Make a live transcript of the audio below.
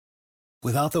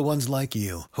Without the ones like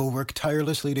you, who work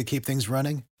tirelessly to keep things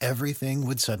running, everything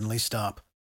would suddenly stop.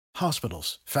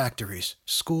 Hospitals, factories,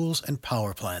 schools, and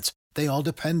power plants, they all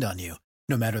depend on you.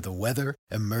 No matter the weather,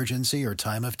 emergency, or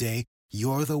time of day,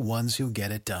 you're the ones who get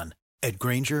it done. At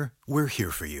Grainger, we're here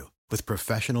for you with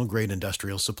professional-grade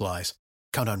industrial supplies.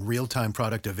 Count on real-time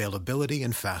product availability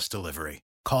and fast delivery.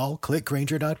 Call,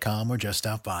 clickgrainger.com, or just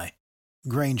stop by.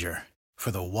 Grainger, for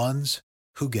the ones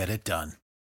who get it done.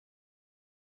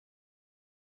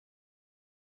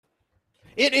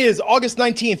 It is August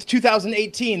 19th,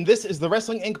 2018. This is the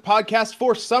Wrestling Inc. podcast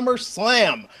for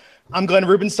SummerSlam. I'm Glenn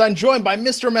Rubenstein, joined by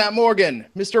Mr. Matt Morgan,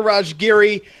 Mr. Raj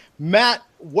Giri. Matt,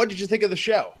 what did you think of the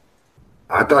show?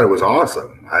 I thought it was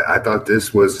awesome. I thought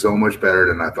this was so much better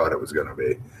than I thought it was going to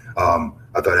be. I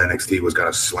thought NXT was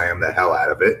going to slam the hell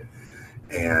out of it.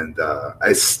 And but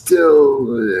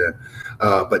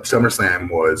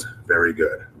SummerSlam was very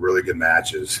good. Really good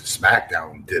matches.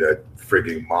 SmackDown did a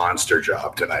freaking monster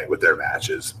job tonight with their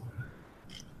matches.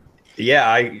 Yeah,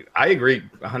 I agree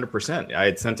 100%. I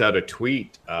had sent out a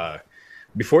tweet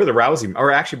before the Rousey,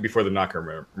 or actually before the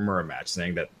Nakamura match,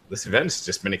 saying that this event has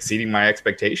just been exceeding my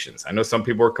expectations. I know some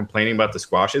people are complaining about the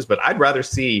squashes, but I'd rather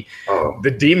see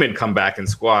the Demon come back and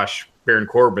squash Baron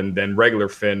Corbin than regular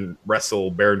Finn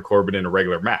wrestle Baron Corbin in a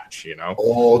regular match, you know?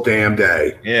 All damn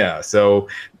day. Yeah, so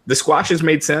the squashes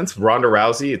made sense. Ronda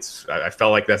Rousey, I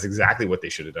felt like that's exactly what they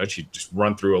should have done. She just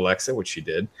run through Alexa, which she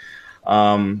did.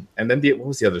 And then what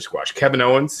was the other squash? Kevin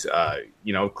Owens,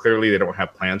 clearly they don't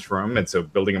have plans for him. And so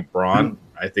building up Braun,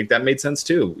 I think that made sense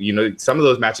too. You know, some of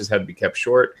those matches had to be kept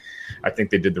short. I think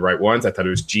they did the right ones. I thought it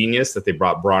was genius that they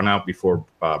brought Braun out before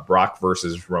Brock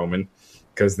versus Roman,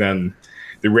 because then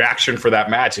the reaction for that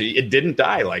match, it didn't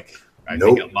die. Like, I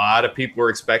think a lot of people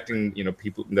were expecting,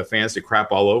 the fans to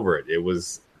crap all over it. It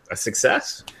was a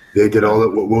success. They did all that.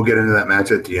 We'll get into that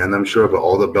match at the end, I'm sure, but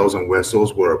all the bells and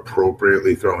whistles were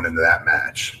appropriately thrown into that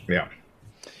match. Yeah.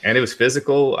 And it was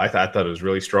physical. I thought it was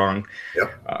really strong.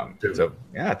 Yep. I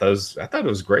thought it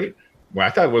was great. Well, I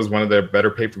thought it was one of the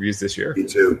better pay-per-views this year.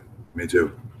 Me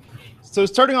too. So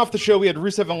starting off the show, we had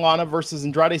Rusev and Lana versus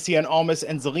Andrade Cien Almas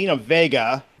and Zelina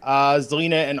Vega.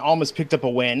 Zelina and Almas picked up a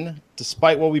win,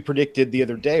 despite what we predicted the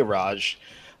other day, Raj.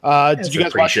 Did you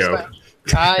guys watch this match?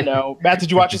 I know. Matt, did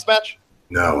you watch this match?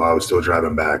 No, I was still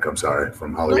driving back. I'm sorry,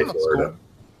 from Hollywood, Florida. Cool.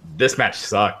 This match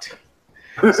sucked.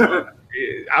 So,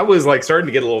 I was starting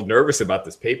to get a little nervous about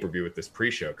this pay-per-view with this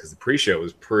pre-show, because the pre-show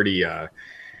was pretty bad.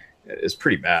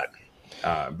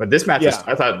 But this match,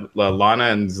 I thought Lana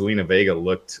and Zelina Vega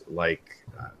looked like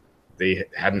they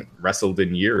hadn't wrestled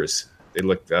in years. They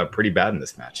looked pretty bad in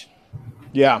this match.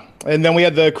 Yeah, and then we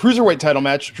had the Cruiserweight title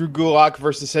match, Drew Gulak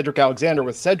versus Cedric Alexander,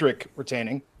 with Cedric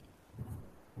retaining.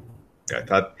 I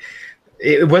thought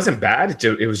it wasn't bad.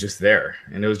 It was just there.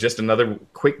 And it was just another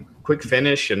quick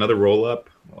finish, another roll-up,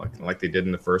 like they did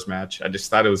in the first match. I just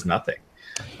thought it was nothing.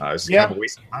 It was kind of a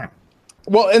waste of time.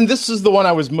 Well, and this is the one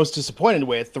I was most disappointed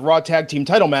with, the Raw Tag Team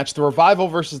title match, the Revival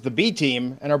versus the B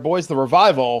Team, and our boys, the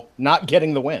Revival, not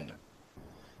getting the win.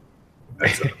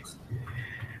 That sucks.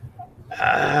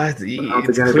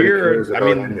 It's clear. I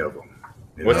mean, any of them,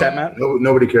 what's that, Matt?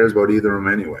 Nobody cares about either of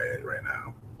them anyway right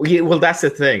now. Well, that's the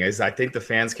thing, is I think the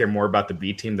fans care more about the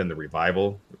B Team than the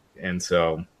Revival. And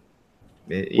so,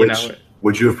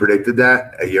 Would you have predicted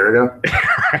that a year ago?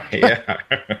 Yeah.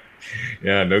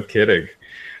 Yeah, no kidding.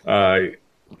 They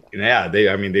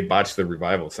botched the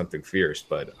Revival, something fierce,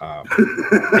 but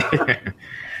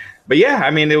but yeah,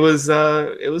 I mean, it was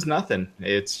nothing.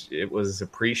 It was a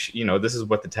this is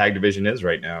what the tag division is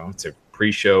right now. It's a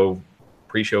pre-show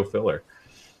filler.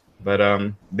 But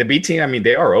the B Team, I mean,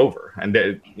 they are over, and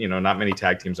not many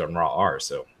tag teams on Raw are,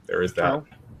 so there is that.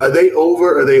 Are they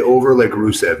over? Are they over like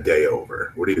Rusev Day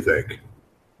over? What do you think?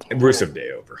 Rusev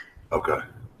Day over. Okay.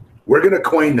 We're going to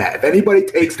coin that. If anybody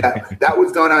takes that, that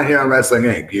was done on here on Wrestling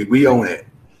Inc. We own it.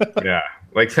 Yeah.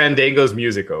 Like Fandango's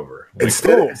music over.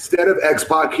 Instead of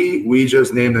X-Pac Heat, we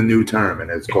just named a new term, and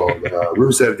it's called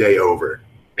Rusev Day over.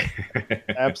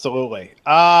 Absolutely.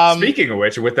 Speaking of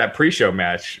which, with that pre-show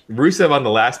match, Rusev on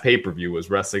the last pay-per-view was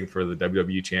wrestling for the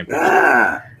WWE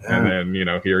Championship. And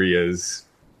then, here he is.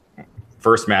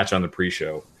 First match on the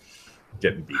pre-show,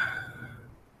 getting beat.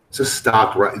 It's a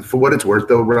stock. For what it's worth,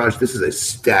 though, Raj, this is a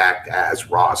stacked-ass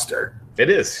roster. It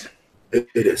is. It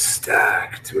is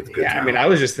stacked with good talent. I mean, I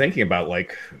was just thinking about,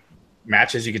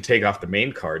 matches you could take off the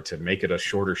main card to make it a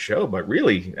shorter show. But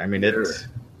really, I mean, it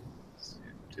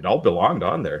all belonged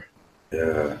on there.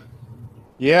 Yeah.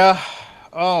 Yeah.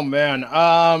 Oh, man.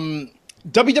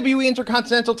 WWE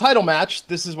Intercontinental title match.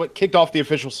 This is what kicked off the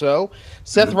official show.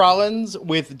 Seth Rollins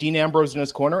with Dean Ambrose in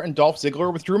his corner and Dolph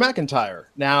Ziggler with Drew McIntyre.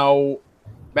 Now,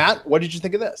 Matt, what did you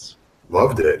think of this?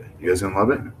 Loved it. You guys didn't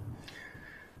love it?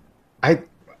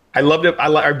 I loved it.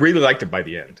 I really liked it by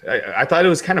the end. I thought it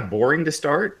was kind of boring to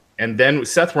start, and then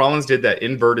Seth Rollins did that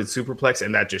inverted superplex,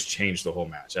 and that just changed the whole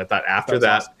match. I thought after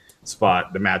that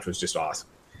spot, the match was just awesome.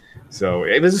 So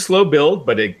it was a slow build,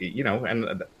 but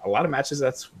and a lot of matches,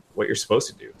 that's what you're supposed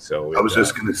to do. So I was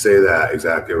just going to say that.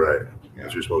 Exactly right. Yeah. That's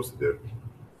what you're supposed to do.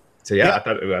 So I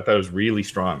thought it was really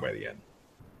strong by the end.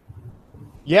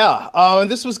 Yeah, and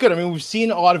this was good. I mean, we've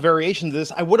seen a lot of variations of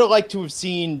this. I would have liked to have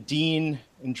seen Dean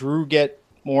and Drew get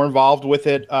more involved with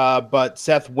it, but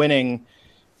Seth winning,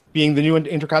 being the new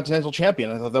Intercontinental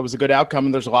Champion, I thought that was a good outcome,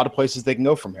 and there's a lot of places they can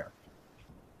go from here.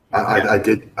 I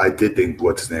did think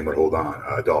what's his name would hold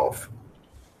on, Dolph.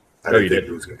 I didn't think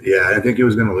he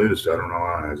was going to lose. So I don't know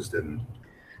why. I just didn't.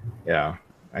 Yeah,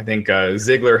 I think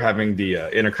Ziggler having the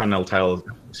Intercontinental title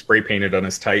spray painted on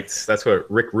his tights. That's what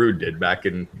Rick Rude did back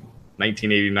in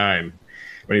 1989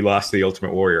 when he lost to the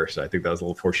Ultimate Warrior. So I think that was a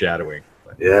little foreshadowing.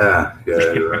 But, yeah,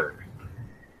 you're right.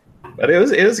 But it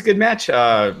was a good match.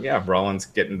 Rollins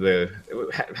getting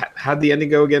how'd the ending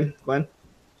go again, Glenn?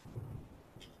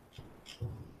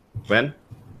 Glenn?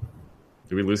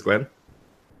 Did we lose Glenn?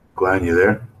 Glenn, you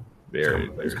there?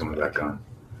 He's coming back on.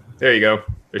 There you go.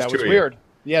 That was weird.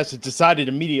 Yes, it decided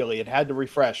immediately. It had to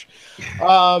refresh.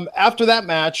 After that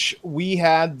match, we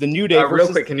had the New Day. Real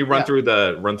quick, can you run through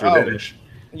the finish?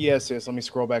 Yes. Let me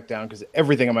scroll back down because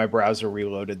everything on my browser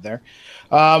reloaded there.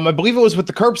 I believe it was with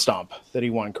the curb stomp that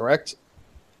he won, correct?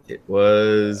 It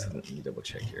was. Let me double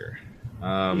check here.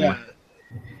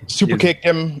 Super kicked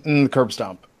him in the curb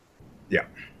stomp. Yeah.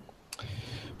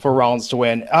 For Rollins to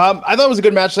win. I thought it was a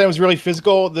good match. It was really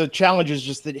physical. The challenge is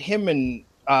just that him and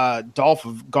Dolph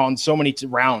have gone so many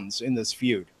rounds in this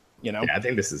feud. Yeah, I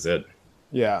think this is it.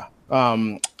 Yeah.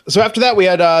 So after that, we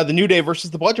had the New Day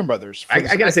versus the Bludgeon Brothers. I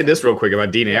got to say this real quick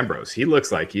about Dean Ambrose. He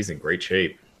looks like he's in great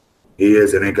shape. He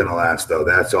is. It ain't going to last, though.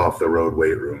 That's off the road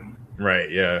weight room.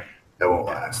 Right, yeah. That won't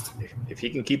last. If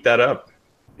he can keep that up.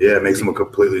 Yeah, it makes him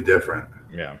completely different.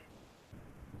 Yeah.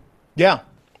 Yeah.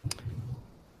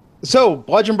 So,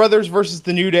 Bludgeon Brothers versus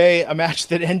the New Day, a match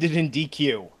that ended in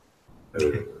DQ.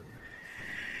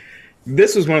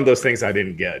 This was one of those things I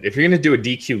didn't get. If you're going to do a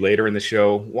DQ later in the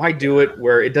show, why do it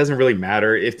where it doesn't really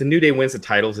matter? If the New Day wins the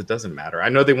titles, it doesn't matter. I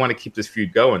know they want to keep this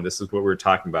feud going. This is what we were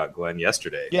talking about, Glenn,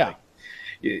 yesterday. Yeah.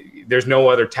 There's no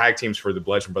other tag teams for the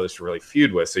Bludgeon Brothers to really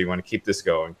feud with, so you want to keep this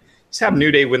going. Just have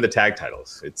New Day win the tag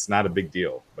titles. It's not a big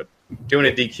deal. But doing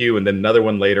a DQ and then another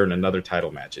one later and another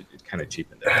title match, it kind of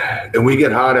cheapened it. And we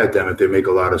get hot at them if they make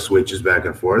a lot of switches back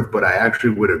and forth, but I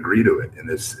actually would agree to it in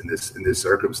this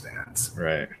circumstance.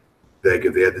 Right. Like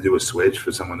if they had to do a switch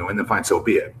for someone to win, then fine, so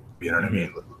be it. You know what I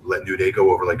mean? Let New Day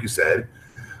go over, like you said.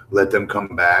 Let them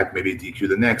come back, maybe DQ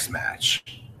the next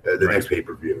match, next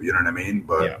pay-per-view. You know what I mean?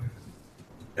 But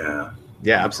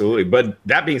yeah, absolutely. But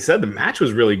that being said, the match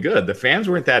was really good. The fans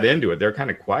weren't that into it. They're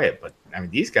kind of quiet. But, I mean,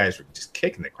 these guys were just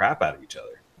kicking the crap out of each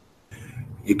other.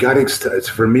 You got to,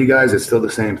 for me, guys, it's still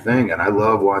the same thing. And I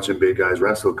love watching big guys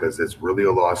wrestle because it's really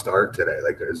a lost art today.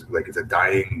 It's a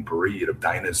dying breed of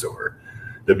dinosaur.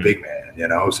 The big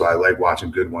man, so I like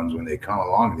watching good ones when they come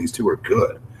along. These two are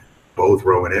good, both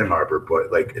Rowan and Harper. But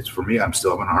it's for me, I'm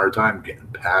still having a hard time getting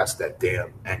past that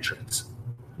damn entrance.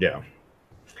 Yeah.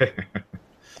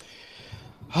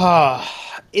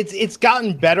 It's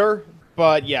gotten better,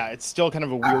 but yeah, it's still kind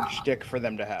of a weird shtick for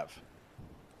them to have.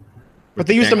 But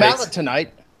they used a mallet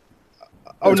tonight.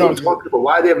 Oh no! But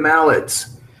why they have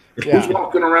mallets? Yeah. Who's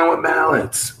walking around with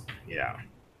mallets? Yeah,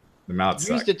 the mallets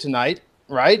used it tonight.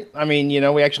 Right? I mean,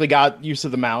 we actually got use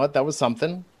of the mallet. That was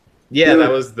something. Yeah, that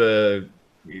was the.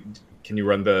 Can you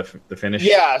run the finish?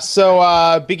 Yeah.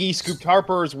 So Big E scooped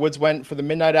Harper as Woods went for the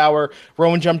Midnight Hour.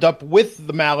 Rowan jumped up with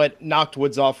the mallet, knocked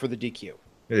Woods off for the DQ. It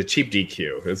was a cheap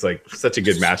DQ. It was such a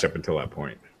good match up until that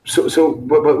point.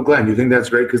 But Glenn, you think that's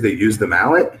great because they used the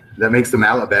mallet? That makes the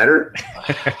mallet better?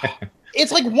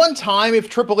 It's like one time if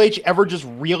Triple H ever just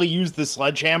really used the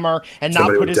sledgehammer and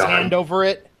not put his hand over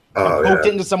it. Poked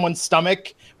it into someone's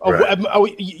stomach. Right.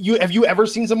 Have you ever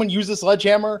seen someone use a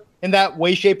sledgehammer in that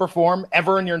way, shape, or form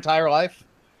ever in your entire life?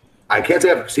 I can't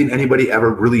say I've seen anybody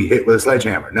ever really hit with a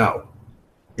sledgehammer. No.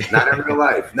 Not in real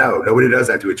life. No, nobody does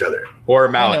that to each other. Or a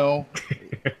mallet. No.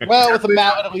 Well, with a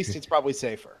mallet, at least it's probably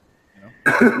safer.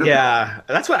 Yeah,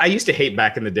 that's what I used to hate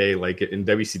back in the day, like in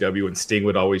WCW when Sting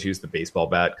would always use the baseball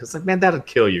bat because, man, that'd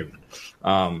kill you.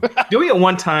 Doing it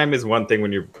one time is one thing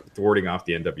when you're thwarting off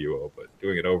the NWO, but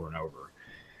doing it over and over,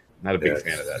 not a big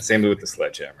fan of that. Same with the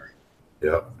sledgehammer.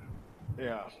 Yep.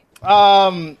 Yeah.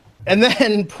 And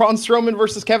then Braun Strowman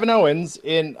versus Kevin Owens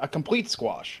in a complete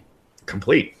squash.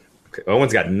 Complete.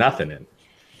 Owens got nothing in.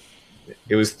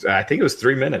 I think it was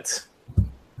 3 minutes.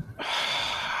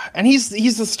 And he's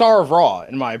the star of Raw,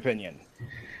 in my opinion.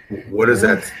 What is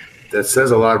that? That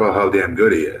says a lot about how damn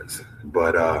good he is.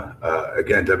 But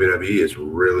again, WWE is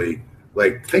really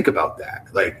like, think about that.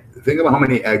 Like, think about how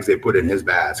many eggs they put in his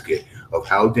basket of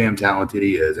how damn talented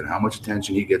he is and how much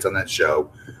attention he gets on that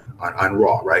show on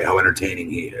Raw, right? How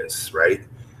entertaining he is, right?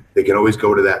 They can always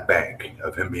go to that bank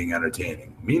of him being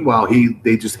entertaining. Meanwhile,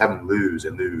 they just have him lose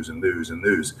and lose and lose and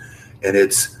lose. And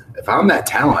it's, if I'm that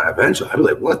talent, eventually I'd be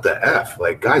like, what the F?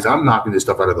 Like, guys, I'm knocking this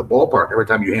stuff out of the ballpark every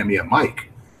time you hand me a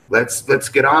mic. Let's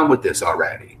get on with this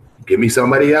already. Give me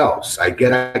somebody else. I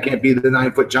can't be the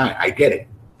 9-foot giant. I get it.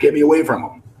 Get me away from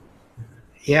him.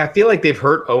 Yeah, I feel like they've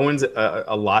hurt Owens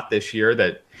a lot this year.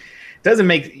 That doesn't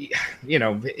make,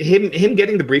 him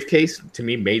getting the briefcase to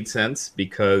me made sense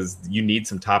because you need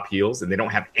some top heels and they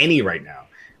don't have any right now.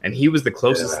 And he was the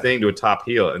closest thing to a top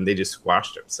heel and they just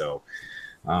squashed him. So,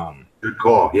 good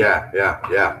call.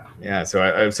 Yeah. So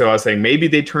I was saying maybe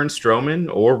they turn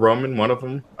Strowman or Roman, one of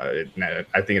them. I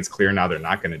think it's clear now they're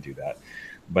not going to do that.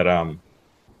 But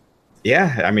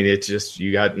yeah, I mean, it's just,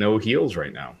 you got no heels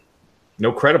right now,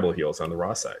 no credible heels on the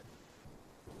Raw side.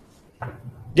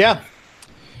 Yeah.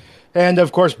 And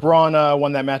of course, Braun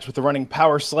won that match with the running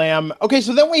power slam. Okay,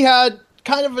 so then we had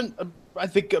kind of I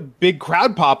think a big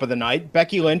crowd pop of the night.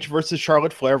 Becky Lynch versus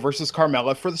Charlotte Flair versus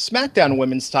Carmella for the SmackDown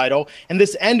Women's title. And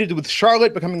this ended with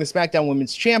Charlotte becoming the SmackDown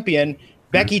Women's Champion,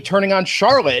 Becky turning on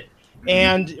Charlotte,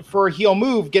 and for a heel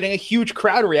move, getting a huge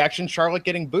crowd reaction, Charlotte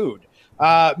getting booed.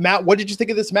 Matt, what did you think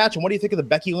of this match, and what do you think of the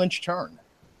Becky Lynch turn?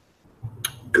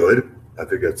 Good. I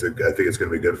think it's going to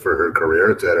be good for her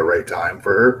career. It's at a right time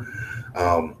for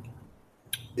her.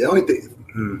 The only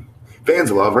thing, fans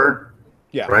love her,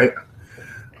 yeah, right?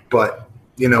 But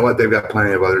you know what? They've got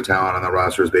plenty of other talent on the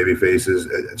roster as baby faces.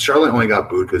 Charlotte only got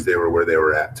booed because they were where they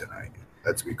were at tonight.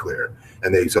 Let's be clear.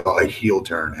 And they saw a heel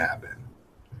turn happen.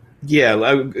 Yeah,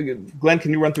 Glenn,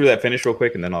 can you run through that finish real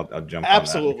quick, and then I'll jump.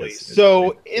 Absolutely. On that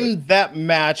so in that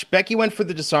match, Becky went for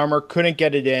the disarmer, couldn't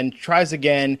get it in, tries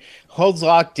again, holds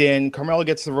locked in. Carmella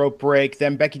gets the rope break.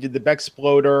 Then Becky did the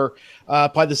Bexploder,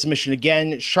 applied the submission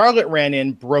again. Charlotte ran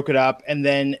in, broke it up, and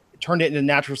then turned it into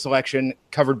natural selection,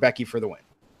 covered Becky for the win.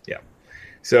 Yeah.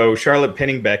 So Charlotte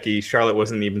pinning Becky. Charlotte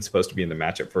wasn't even supposed to be in the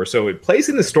match at first. So it plays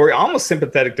in the story almost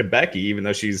sympathetic to Becky, even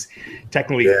though she's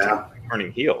technically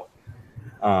turning heel.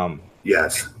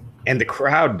 Yes. And the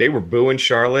crowd, they were booing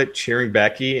Charlotte, cheering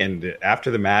Becky. And after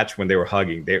the match, when they were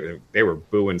hugging, they were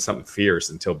booing something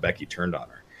fierce until Becky turned on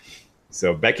her.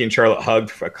 So Becky and Charlotte hugged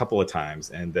for a couple of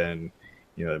times. And then,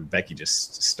 Becky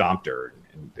just stomped her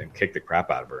and kicked the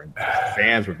crap out of her. And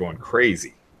fans were going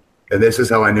crazy. And this is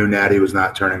how I knew Natty was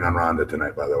not turning on Ronda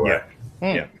tonight, by the way.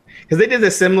 Yeah. Because they did a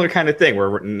similar kind of thing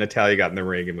where Natalya got in the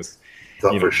ring and was...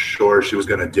 Thought for sure she was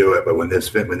going to do it, but when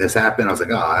this happened, I was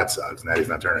like, "Oh, that sucks." Natty's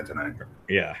not turning tonight.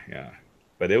 Yeah.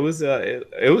 But it was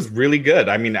it was really good.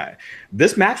 I mean,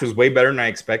 this match was way better than I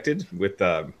expected. With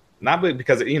not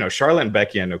because Charlotte and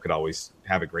Becky I know could always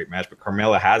have a great match, but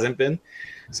Carmella hasn't been.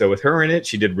 So with her in it,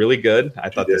 she did really good. I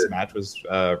thought this match was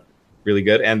really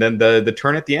good, and then the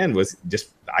turn at the end was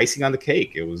just icing on the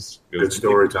cake. It was good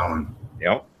storytelling.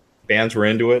 Fans were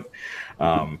into it.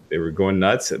 They were going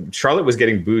nuts. Charlotte was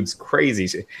getting booed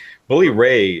crazy. Bully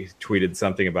Ray tweeted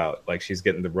something about like she's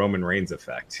getting the Roman Reigns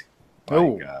effect.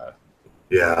 Yeah,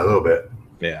 a little bit.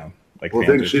 Yeah, like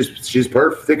she's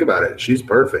perfect. Think about it. She's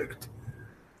perfect.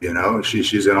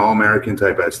 She's an all-American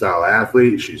type of style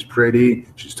athlete. She's pretty.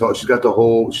 She's tall. She's got the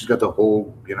whole. The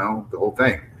whole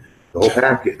thing, the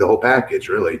whole package,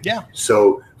 really. Yeah.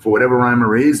 So for whatever rhyme or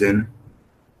reason,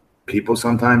 people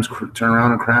sometimes turn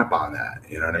around and crap on that,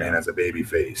 you know what I mean, as a baby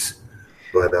face.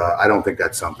 But I don't think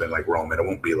that's something like Roman. It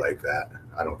won't be like that.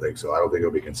 I don't think so. I don't think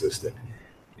it'll be consistent.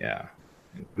 Yeah.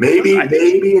 Maybe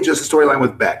just a storyline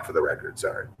with Beck, for the record.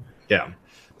 Sorry. Yeah.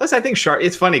 Plus, I think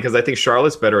it's funny because I think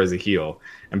Charlotte's better as a heel,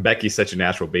 and Becky's such a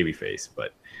natural baby face.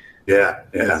 But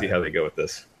let's see how they go with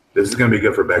this. This is going to be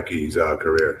good for Becky's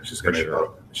career. She's going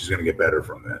to get better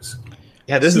from this.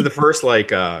 Yeah, this is the first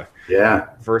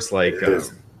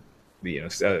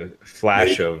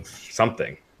flash of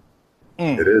something.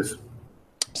 It is.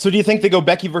 So do you think they go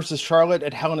Becky versus Charlotte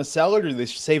at Hell in a Cell, or do they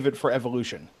save it for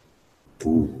Evolution?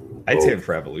 I'd save it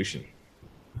for Evolution.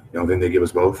 You don't think they give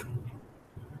us both?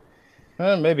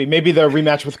 Maybe the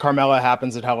rematch with Carmella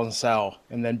happens at Hell in a Cell,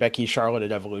 and then Becky Charlotte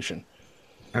at Evolution.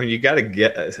 I mean, you got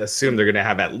to assume they're going to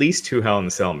have at least 2 Hell in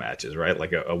a Cell matches, right?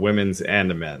 Like a women's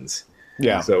and a men's.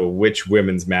 Yeah. So which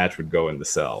women's match would go in the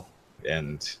cell?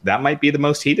 And that might be the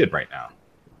most heated right now.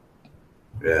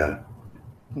 Yeah.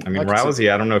 I mean,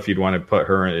 Rousey, I don't know if you'd want to put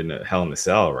her in a Hell in the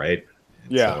Cell, right?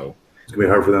 Yeah. it's gonna be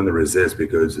hard for them to resist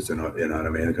because it's kind of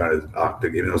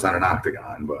octagon, even though it's not an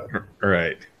octagon, but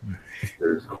right.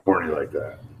 There's corny like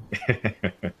that.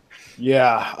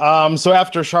 Yeah. So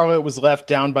after Charlotte was left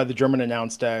down by the German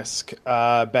announce desk,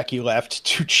 Becky left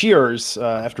to Cheers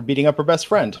after beating up her best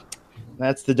friend.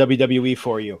 That's the WWE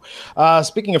for you.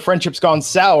 Speaking of friendships gone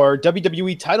sour,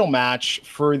 WWE title match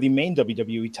for the main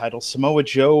WWE title, Samoa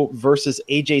Joe versus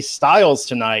AJ Styles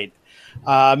tonight.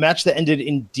 Match that ended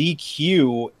in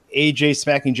DQ. AJ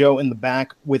smacking Joe in the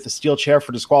back with a steel chair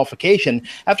for disqualification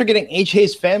after getting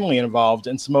AJ's family involved,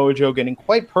 and Samoa Joe getting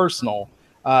quite personal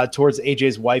towards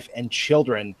AJ's wife and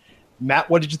children. Matt,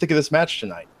 what did you think of this match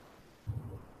tonight?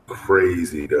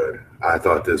 Crazy good. I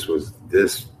thought this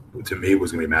to me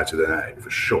was going to be match of the night for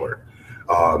sure.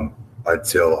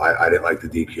 Until I didn't like the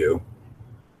DQ.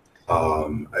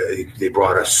 They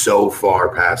brought us so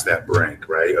far past that brink,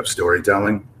 right, of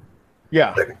storytelling.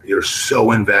 Yeah. Like, you're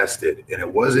so invested, and it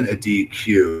wasn't a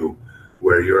DQ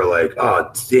where you're like,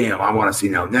 oh, damn, I want to see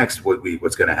now next week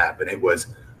what's going to happen. It was,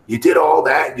 you did all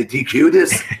that, you DQ'd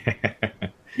this.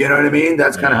 You know what I mean?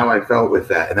 That's kind of how I felt with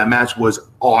that. And that match was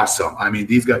awesome. I mean,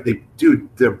 these guys,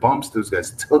 their bumps those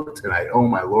guys took tonight. Oh,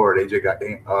 my Lord. AJ got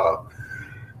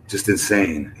just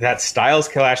insane. That Styles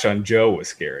clash on Joe was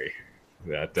scary.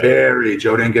 Joe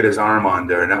didn't get his arm on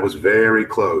there, and that was very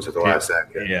close at the last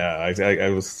second. Yeah, I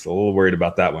was a little worried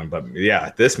about that one, but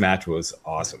yeah, this match was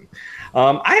awesome.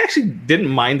 I actually didn't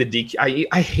mind the DQ.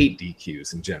 I hate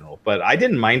DQs in general, but I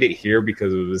didn't mind it here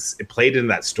because it played into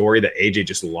that story that AJ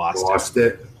just lost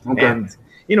it. Okay. And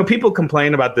people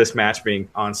complain about this match being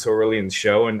on so early in the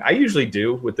show, and I usually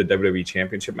do with the WWE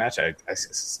Championship match. I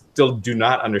still do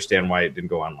not understand why it didn't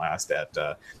go on last at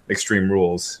Extreme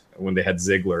Rules when they had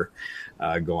Ziggler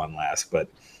go on last, but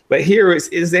here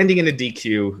is ending in a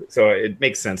DQ, so it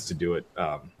makes sense to do it,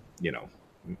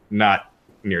 not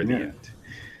near the end.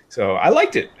 So I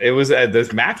liked it. It was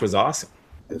this match was awesome.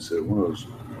 Yes, it was.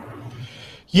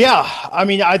 Yeah, I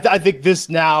mean, I think this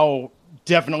now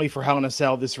definitely for Hell in a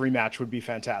Cell, this rematch would be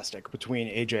fantastic between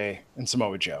AJ and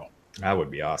Samoa Joe. That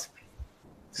would be awesome.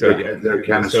 So their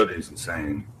chemistry is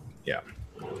insane. Yeah,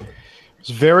 it's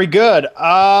very good.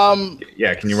 Can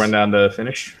you run down the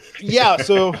finish? Yeah,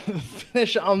 so the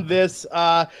finish on this,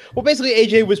 basically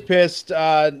AJ was pissed,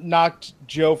 knocked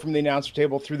Joe from the announcer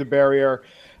table through the barrier,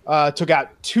 took out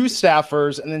two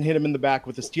staffers, and then hit him in the back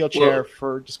with a steel chair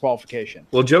for disqualification.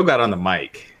 Well, Joe got on the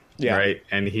mic, yeah. Right?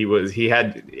 And he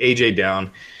had AJ down.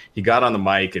 He got on the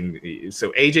mic, and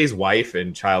so AJ's wife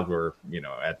and child were,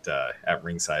 at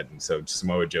ringside. And so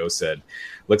Samoa Joe said,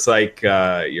 "Looks like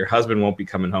your husband won't be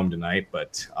coming home tonight,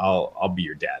 but I'll be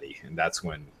your daddy." And that's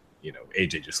when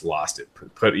AJ just lost it.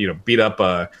 Beat up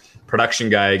a production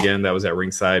guy again that was at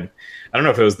ringside. I don't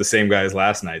know if it was the same guy as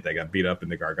last night that got beat up in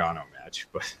the Gargano match,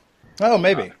 but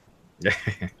maybe. It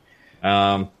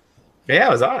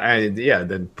was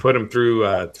then put him through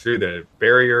the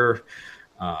barrier,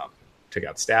 took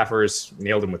out staffers,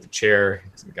 nailed him with the chair,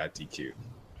 got DQ'd.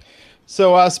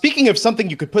 So speaking of something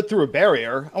you could put through a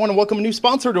barrier, I want to welcome a new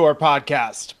sponsor to our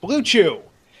podcast, Blue Chew.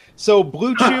 So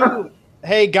Blue Chew.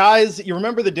 Hey, guys, you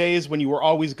remember the days when you were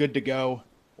always good to go?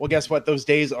 Well, guess what? Those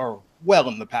days are well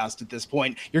in the past at this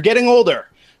point. You're getting older.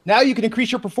 Now you can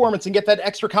increase your performance and get that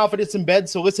extra confidence in bed,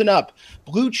 so listen up.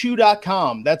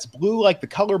 BlueChew.com. That's blue like the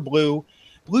color blue.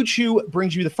 Blue Chew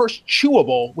brings you the first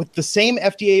chewable with the same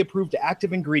FDA-approved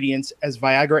active ingredients as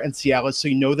Viagra and Cialis, so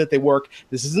you know that they work.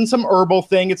 This isn't some herbal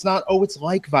thing. It's not, it's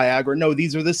like Viagra. No,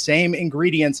 these are the same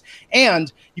ingredients,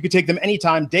 and you can take them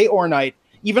anytime, day or night,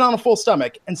 even on a full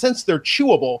stomach. And since they're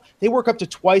chewable, they work up to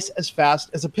twice as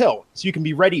fast as a pill, so you can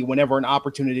be ready whenever an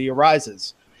opportunity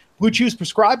arises. Blue Chew is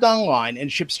prescribed online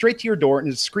and shipped straight to your door in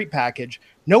a discreet package.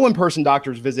 No in-person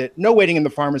doctor's visit, no waiting in the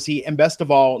pharmacy, and best of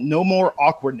all, no more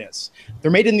awkwardness. They're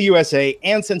made in the USA,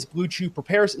 and since Blue Chew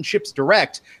prepares and ships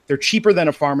direct, they're cheaper than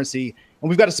a pharmacy. And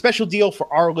we've got a special deal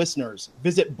for our listeners.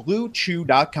 Visit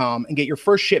BlueChew.com and get your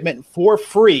first shipment for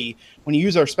free when you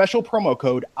use our special promo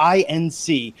code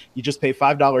INC. You just pay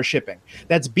 $5 shipping.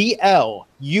 That's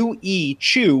BLUE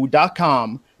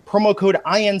Chew.com, promo code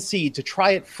INC to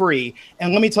try it free.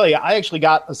 And let me tell you, I actually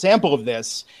got a sample of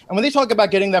this. And when they talk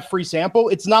about getting that free sample,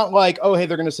 it's not like, oh, hey,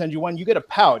 they're going to send you one. You get a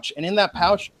pouch, and in that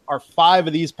pouch are 5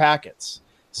 of these packets.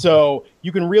 So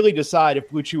you can really decide if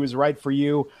Blue Chew is right for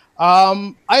you.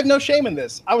 I have no shame in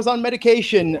this. I was on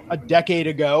medication a decade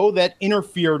ago that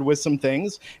interfered with some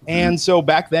things. And so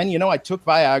back then, I took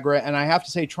Viagra, and I have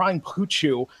to say, trying Blue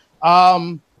Chew,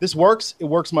 this works. It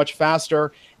works much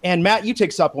faster. And Matt, you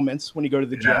take supplements when you go to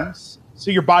the gyms,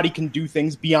 so your body can do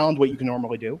things beyond what you can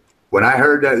normally do. When I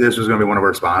heard that this was going to be one of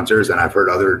our sponsors, and I've heard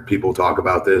other people talk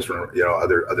about this from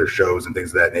other shows and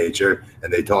things of that nature,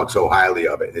 and they talk so highly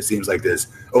of it. It seems like this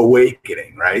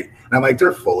awakening, right? And I'm like,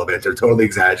 they're full of it. They're totally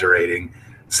exaggerating.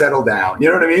 Settle down. You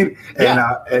know what I mean?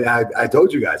 Yeah. And I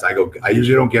told you guys, I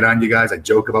usually don't get on you guys. I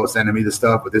joke about sending me the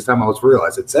stuff, but this time I was for real. I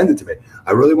said, send it to me.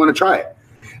 I really want to try it.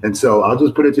 And so I'll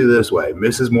just put it to you this way.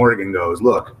 Mrs. Morgan goes,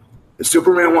 look, if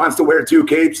Superman wants to wear 2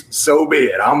 capes, so be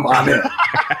it. I'm in.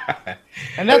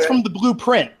 And that's from the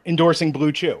Blueprint endorsing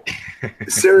Blue Chew.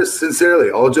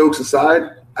 Sincerely, all jokes aside,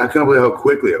 I can't believe how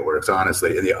quickly it works,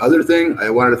 honestly. And the other thing I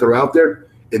wanted to throw out there,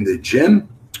 in the gym,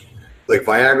 like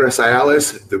Viagra,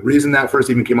 Cialis, the reason that first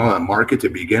even came on the market to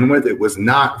begin with, it was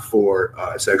not for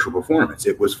sexual performance.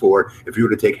 It was for if you were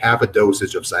to take half a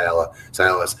dosage of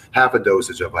Cialis, half a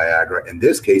dosage of Viagra, in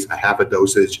this case, a half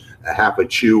a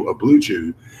chew of Blue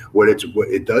Chew. What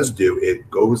it does do, it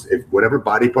goes, if whatever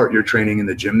body part you're training in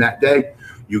the gym that day,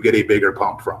 you get a bigger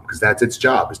pump from, because that's its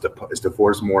job, is to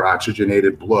force more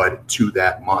oxygenated blood to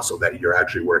that muscle that you're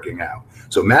actually working out.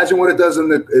 So imagine what it does in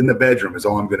the bedroom is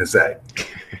all I'm going to say.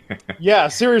 Yeah,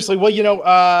 seriously. Well,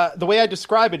 the way I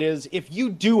describe it is if you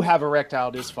do have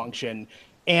erectile dysfunction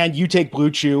and you take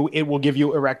Blue Chew, it will give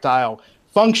you erectile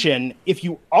function. If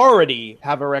you already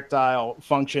have erectile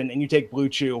function and you take Blue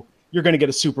Chew, you're going to get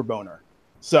a super boner.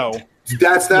 So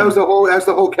that's the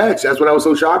whole catch. That's what I was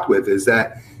so shocked with, is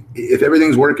that if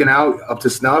everything's working out up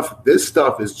to snuff, this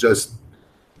stuff is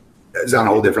on a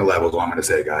whole different level. Is all I'm going to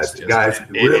say, guys. Guys,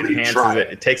 really try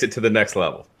it. It takes it to the next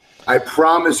level. I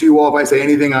promise you all, if I say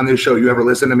anything on this show you ever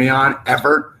listen to me on,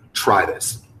 ever, try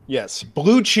this. Yes.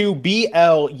 Blue Chew,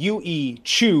 BLUE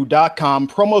Chew.com.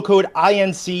 Promo code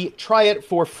INC. Try it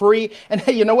for free. And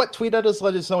hey, you know what? Tweet at us.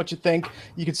 Let us know what you think.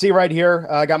 You can see right here,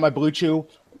 I got my Blue Chew.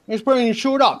 Just putting your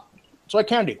chew it up. It's like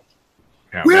candy.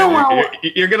 Yeah,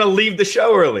 you're going to leave the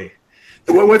show early.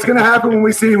 Well, what's going to happen when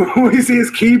we see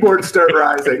his keyboard start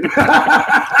rising?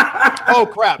 Oh,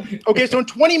 crap. Okay, so in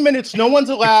 20 minutes, no one's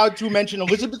allowed to mention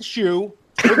Elizabeth Shue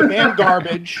or the band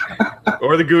Garbage.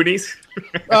 Or the Goonies.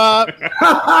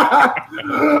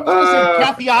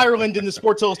 Kathy Ireland in the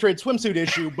Sports Illustrated swimsuit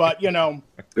issue, but,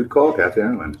 Good call, Kathy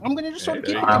Ireland. I'm going to just sort of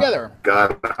keep it together.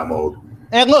 God, I'm old.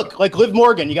 And look, like Liv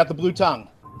Morgan, you got the blue tongue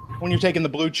when you're taking the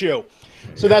Blue Chew.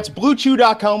 So that's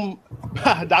bluechew.com,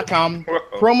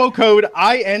 promo code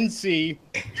INC.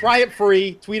 Try it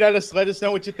free. Tweet at us. Let us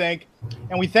know what you think.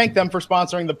 And we thank them for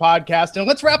sponsoring the podcast. And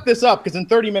let's wrap this up because in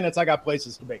 30 minutes, I got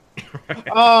places to be.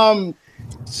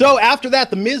 So after that,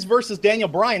 The Miz versus Daniel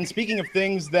Bryan, speaking of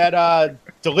things that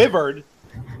delivered,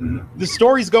 the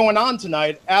story's going on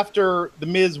tonight after The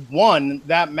Miz won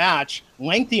that match,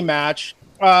 lengthy match.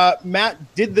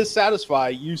 Matt, did this satisfy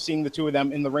you seeing the two of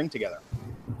them in the ring together?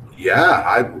 Yeah,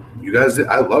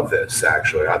 I love this,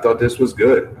 actually. I thought this was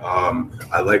good.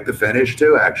 I like the finish,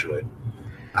 too, actually.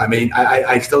 I mean,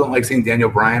 I still don't like seeing Daniel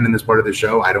Bryan in this part of the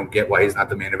show. I don't get why he's not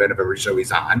the main event of every show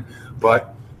he's on.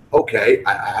 But, okay,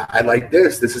 I like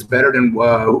this. This is better than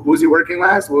who was he working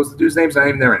last? What was the dude's name? He's not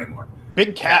even there anymore.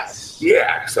 Big Cass.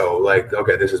 Yeah, so,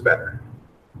 okay, this is better.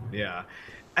 Yeah.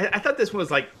 I thought this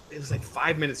was it was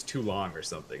 5 minutes too long or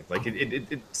something.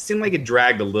 It seemed like it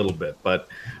dragged a little bit, but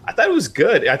I thought it was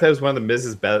good. I thought it was one of the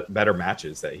Miz's better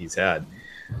matches that he's had.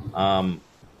 Yeah,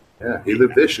 he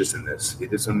looked vicious in this. He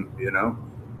did some,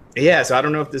 Yeah, so I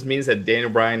don't know if this means that Daniel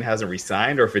Bryan hasn't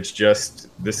resigned or if it's just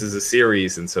this is a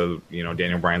series, and so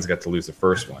Daniel Bryan's got to lose the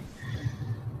first one.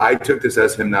 I took this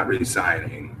as him not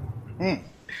resigning.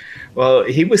 Well,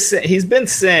 he's been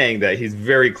saying that he's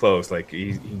very close.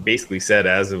 He basically said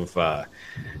as of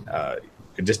I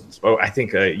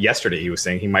think yesterday he was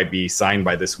saying he might be signed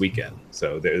by this weekend.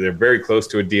 So they're very close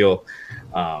to a deal.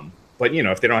 But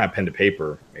if they don't have pen to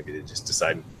paper, maybe they just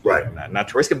decide not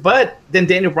to risk it. But then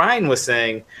Daniel Bryan was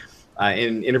saying in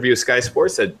an interview with Sky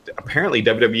Sports that apparently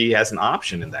WWE has an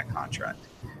option in that contract.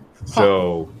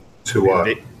 So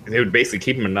they would basically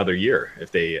keep him another year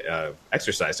if they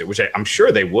exercised it, which I'm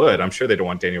sure they would. I'm sure they don't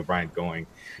want Daniel Bryan going,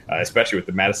 especially with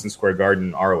the Madison Square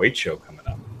Garden ROH show coming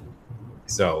up.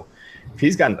 So if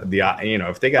he's got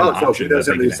if they got an option, if he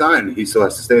doesn't resign, he still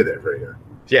has to stay there for a year.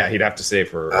 Yeah, he'd have to stay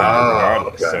for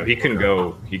regardless. Okay. So he couldn't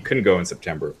go. He couldn't go in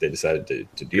September if they decided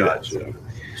to do that.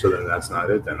 So then that's not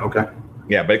it. Then okay.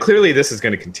 Yeah, but clearly this is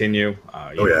going to continue.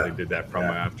 They did that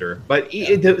promo after. But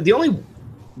the only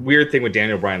weird thing with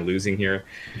Daniel Bryan losing here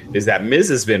is that Miz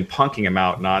has been punking him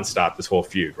out nonstop this whole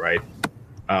feud, right?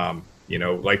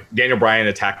 Daniel Bryan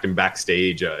attacked him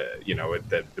backstage, at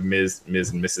the Miz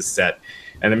and Mrs. set,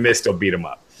 and the Miz still beat him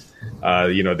up.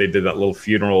 They did that little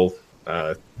funeral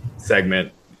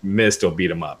segment, Miz still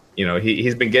beat him up. You know,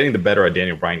 he's been getting the better of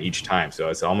Daniel Bryan each time. So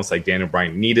it's almost like Daniel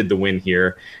Bryan needed the win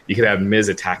here. You could have Miz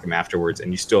attack him afterwards,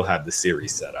 and you still have the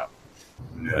series set up.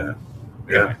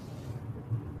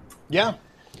 Yeah.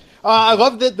 I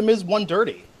love that the Miz won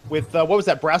dirty with what was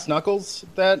that, brass knuckles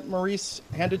that Maurice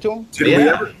handed to him?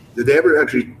 Did they ever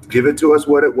actually give it to us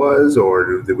what it was,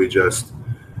 or did we just?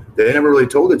 They never really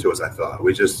told it to us. I thought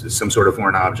we just some sort of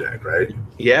foreign object, right?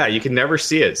 Yeah, you can never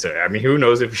see it. So I mean, who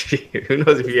knows if he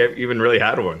even really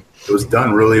had one? It was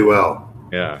done really well.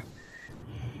 Yeah.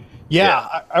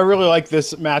 I really like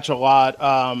this match a lot.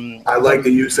 I like the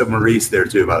use of Maurice there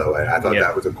too. By the way, I thought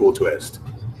that was a cool twist.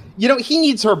 You know, he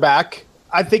needs her back.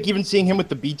 I think even seeing him with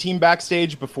the B team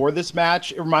backstage before this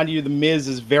match, it reminded you the Miz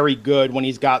is very good when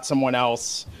he's got someone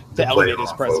else to elevate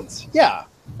his presence. Yeah.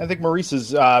 I think Maurice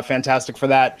is fantastic for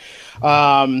that.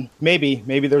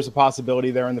 Maybe there's a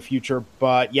possibility there in the future.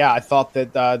 But yeah, I thought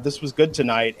that this was good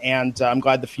tonight, and I'm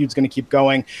glad the feud's going to keep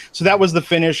going. So that was the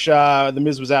finish. The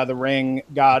Miz was out of the ring,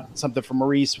 got something from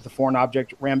Maurice with the foreign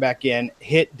object, ran back in,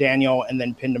 hit Daniel, and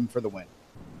then pinned him for the win.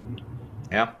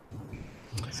 Yeah.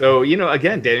 So, you know,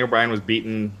 again, Daniel Bryan was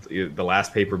beaten the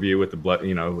last pay-per-view with the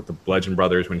Bludgeon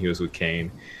Brothers when he was with Kane.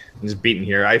 He's beaten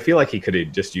here. I feel like he could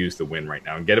have just used the win right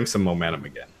now and get him some momentum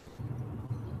again.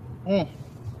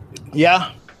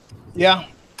 Yeah.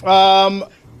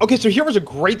 Okay, so here was a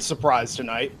great surprise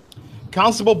tonight.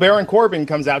 Constable Baron Corbin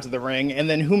comes out to the ring, and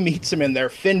then who meets him in there?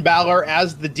 Finn Balor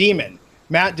as the Demon.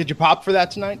 Matt, did you pop for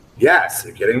that tonight? Yes. Are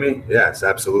you kidding me? Yes,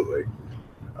 absolutely.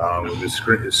 We've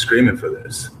been screaming for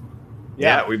this.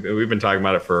 Yeah, we've been talking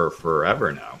about it for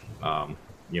forever now.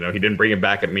 He didn't bring it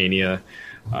back at Mania.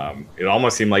 It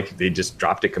almost seemed like they just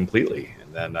dropped it completely.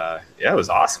 And then, it was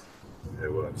awesome.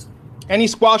 It was. And he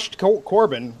squashed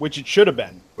Corbin, which it should have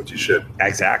been. Which you should.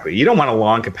 Exactly. You don't want a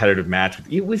long competitive match.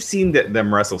 We've seen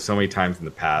them wrestle so many times in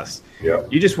the past. Yeah.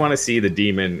 You just want to see the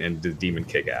Demon and the Demon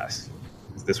kick ass.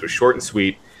 This was short and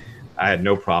sweet. I had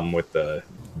no problem with the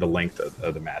length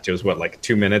of the match. It was,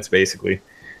 2 minutes, basically?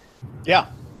 Yeah.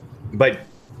 But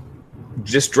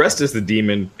just dressed as the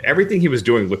Demon, everything he was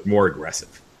doing looked more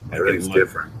aggressive. Everything's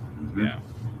different. Mm-hmm. Yeah.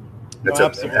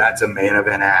 That's a main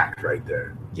event act right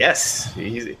there. Yes.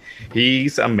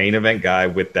 He's a main event guy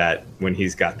with that when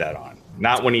he's got that on.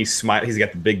 Not when he's he's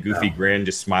got the big goofy grin,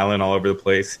 just smiling all over the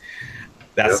place.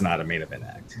 That's not a main event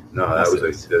act. No, that's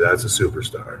a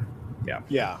superstar. Yeah.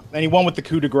 Yeah. And he won with the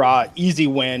coup de grace. Easy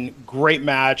win. Great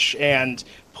match. And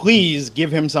please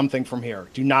give him something from here.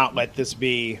 Do not let this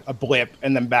be a blip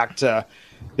and then back to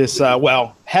this,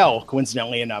 hell,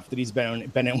 coincidentally enough, that he's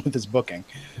been in with his booking.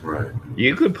 Right.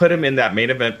 You could put him in that main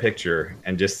event picture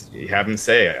and just have him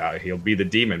say he'll be the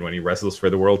Demon when he wrestles for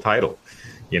the world title,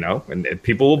 and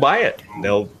people will buy it.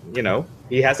 They'll,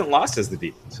 he hasn't lost as the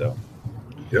Demon. So,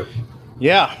 yep.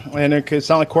 Yeah, and it's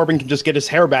not like Corbin can just get his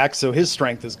hair back, so his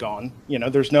strength is gone.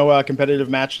 There's no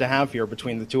competitive match to have here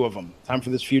between the two of them. Time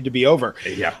for this feud to be over.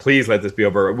 Yeah, please let this be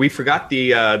over. We forgot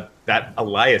that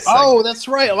Elias segment. Oh, that's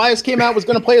right. Elias came out, was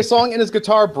going to play a song, and his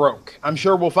guitar broke. I'm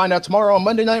sure we'll find out tomorrow on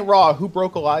Monday Night Raw who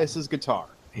broke Elias's guitar.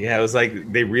 Yeah, it was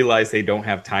like they realized they don't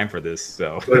have time for this.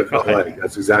 So that's what it felt like.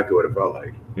 That's exactly what it felt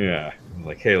like. Yeah,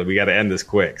 like, hey, we got to end this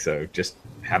quick, so just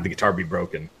have the guitar be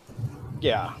broken.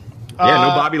 Yeah. Yeah, no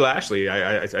Bobby Lashley.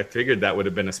 I figured that would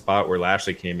have been a spot where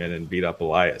Lashley came in and beat up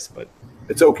Elias, but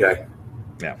it's okay.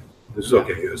 Yeah, this is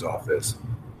okay. He was off this.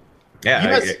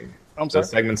 Yeah, I'm sorry.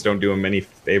 Those segments don't do him many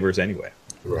favors anyway.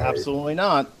 Right. Absolutely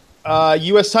not.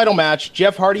 U.S. title match: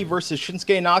 Jeff Hardy versus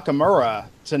Shinsuke Nakamura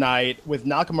tonight, with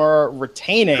Nakamura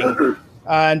retaining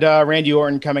and Randy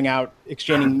Orton coming out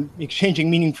exchanging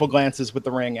meaningful glances with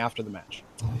the ring after the match.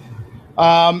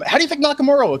 How do you think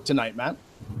Nakamura looked tonight, Matt?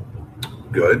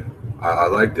 Good. I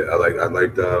liked it. I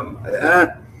liked.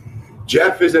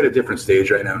 Jeff is at a different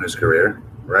stage right now in his career,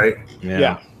 right?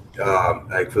 Yeah.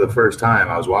 For the first time,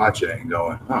 I was watching it and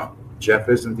going, Jeff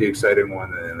isn't the exciting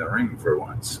one in the ring for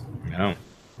once. No.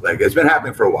 It's been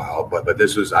happening for a while, but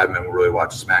this was, I haven't really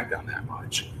watched SmackDown that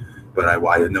much. But I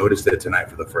noticed it tonight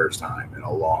for the first time in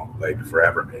a long,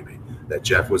 forever maybe, that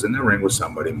Jeff was in the ring with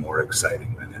somebody more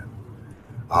exciting than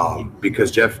him.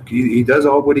 Because Jeff, he does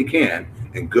all what he can.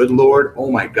 And good Lord, oh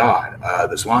my God,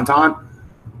 the Swanton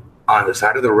on the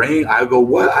side of the ring, I go,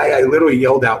 what? I literally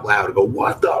yelled out loud. I go,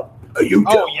 what the are you doing?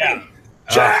 Oh, yeah.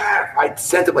 Jeff, I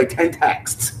sent him 10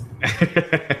 texts.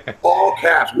 All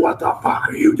caps, what the fuck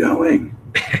are you doing?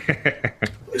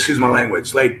 Excuse my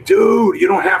language. Dude, you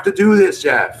don't have to do this,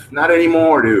 Jeff. Not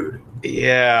anymore, dude.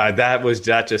 Yeah, that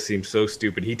just seems so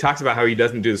stupid. He talks about how he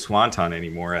doesn't do the Swanton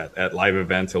anymore at live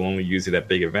events. He'll only use it at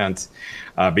big events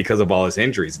because of all his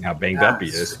injuries and how banged up he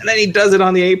is. And then he does it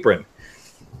on the apron.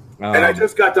 And I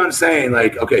just got done saying,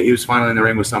 like, okay, he was finally in the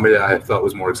ring with somebody that I thought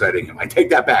was more exciting than him. I take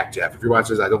that back, Jeff. If you're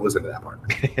watching this, I don't listen to that part.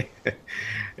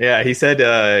 Yeah, he said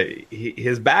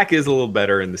his back is a little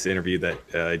better in this interview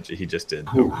that he just did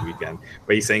over the weekend.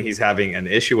 But he's saying he's having an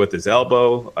issue with his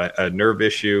elbow, a nerve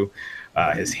issue.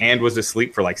 His hand was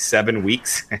asleep for like 7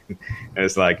 weeks. And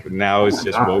it's like now it's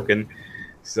just woken.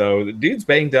 So the dude's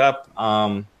banged up.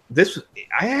 I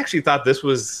actually thought this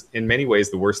was in many ways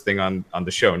the worst thing on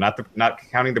the show, not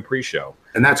counting the pre-show.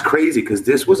 And that's crazy because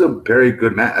this was a very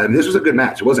good match. I mean, this was a good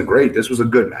match. It wasn't great. This was a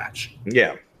good match.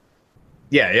 Yeah.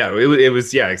 It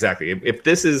was. Yeah, exactly. If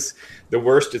this is the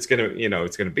worst, it's gonna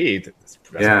be. That's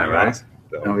right.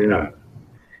 So,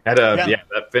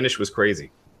 that finish was crazy.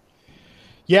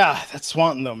 Yeah, that's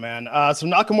Swanton though, man. So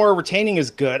Nakamura retaining is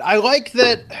good. I like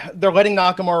that they're letting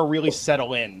Nakamura really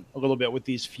settle in a little bit with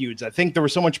these feuds. I think there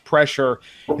was so much pressure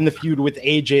in the feud with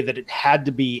AJ that it had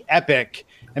to be epic,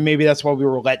 and maybe that's why we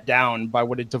were let down by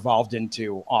what it devolved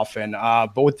into often.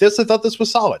 But with this, I thought this was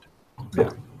solid. Yeah.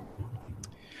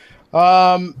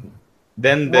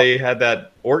 Then they had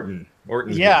that Orton's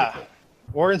music.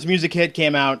 Orton's music hit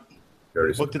came out,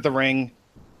 Very looked at the ring,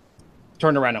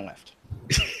 turned around and left.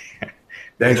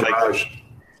 Thanks, Raj.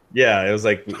 Yeah, it was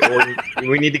like Orton,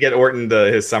 we need to get Orton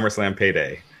his SummerSlam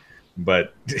payday,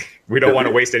 but we don't want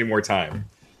to waste any more time.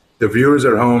 The viewers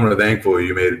at home are thankful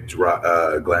you made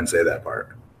Glenn say that part,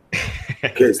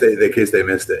 in case they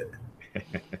missed it.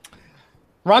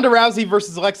 Ronda Rousey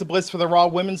versus Alexa Bliss for the Raw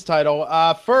Women's title.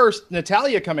 First,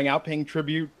 Natalya coming out, paying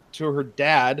tribute to her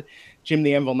dad, Jim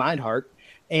the Anvil Neidhart,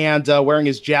 and wearing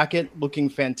his jacket, looking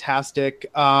fantastic.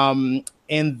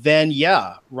 And then,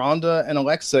 Ronda and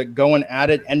Alexa going at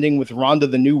it, ending with Ronda,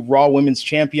 the new Raw Women's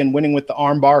Champion, winning with the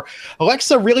armbar.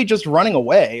 Alexa really just running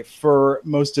away for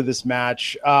most of this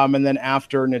match. And then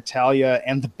after, Natalya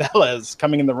and the Bellas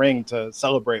coming in the ring to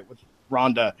celebrate with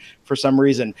Ronda for some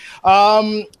reason.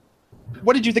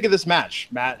 What did you think of this match,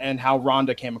 Matt, and how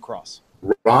Ronda came across?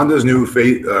 Ronda's new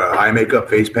eye makeup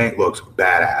face paint looks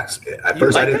badass. At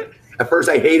first,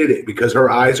 I hated it because her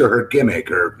eyes are her gimmick,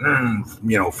 her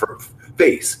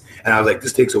face, and I was like,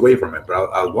 this takes away from it. But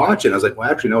I was watching, I was like,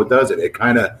 well, actually, no, it doesn't. It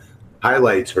kind of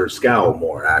highlights her scowl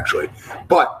more, actually.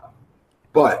 But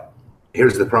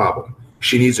here's the problem: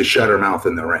 she needs to shut her mouth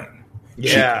in the ring.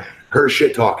 Yeah, her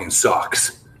shit talking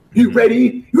sucks. You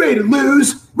ready? You ready to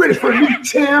lose? Ready for a new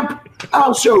champ?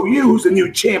 I'll show you who's the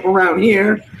new champ around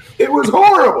here. It was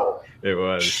horrible. It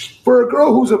was. For a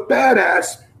girl who's a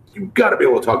badass, you've got to be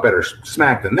able to talk better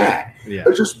smack than that. Yeah.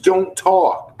 Or just don't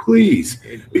talk, please.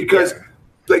 Because,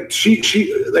 every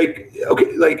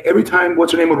time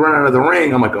what's her name would run out of the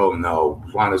ring, I'm like, oh no,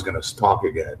 Ronda's going to talk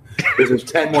again. There's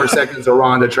 10 more seconds of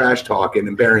Ronda trash talking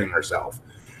and burying herself.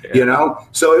 Yeah.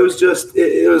 So it was just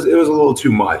it was a little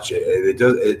too much.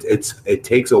 It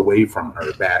takes away from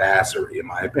her badassery, in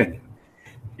my opinion.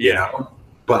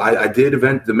 But I did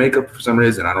invent the makeup for some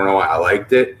reason. I don't know why. I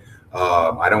liked it.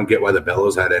 I don't get why the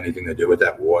Bellas had anything to do with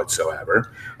that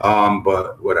whatsoever.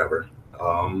 But whatever.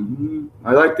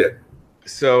 I liked it.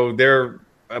 So they're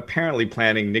apparently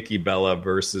planning Nikki Bella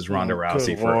versus Ronda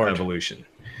Rousey for Evolution.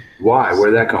 Why? Where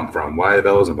did that come from? Why are the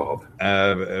Bellas involved?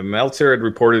 Meltzer had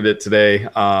reported it today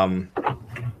or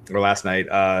last night.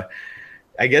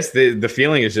 I guess the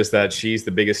feeling is just that she's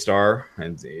the biggest star,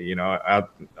 and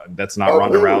that's not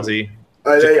Ronda Rousey.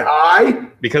 Are they high?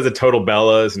 Because of Total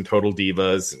Bellas and Total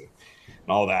Divas and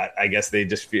all that. I guess they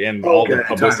just all the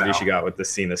publicity she got with the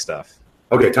Cena stuff.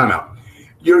 Okay, time out.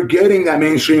 You're getting that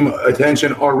mainstream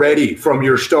attention already from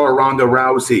your star Ronda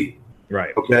Rousey.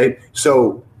 Right. Okay,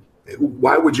 so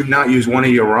why would you not use one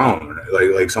of your own,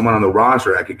 like someone on the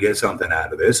roster that could get something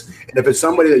out of this? And if it's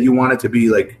somebody that you want it to be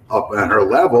like up on her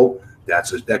level,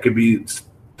 that could be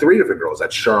 3 different girls.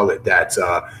 That's Charlotte. That's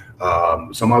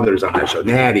some others on that show.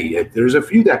 Natty. There's a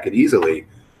few that could easily.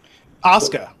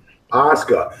 Asuka.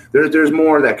 There's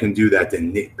more that can do that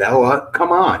than Nick Bella.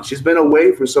 Come on, she's been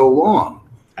away for so long.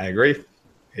 I agree.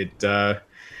 I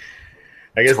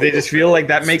guess they just feel like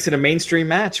that makes it a mainstream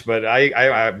match, but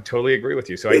I totally agree with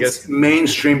you. So I guess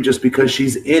mainstream just because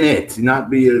she's in it, not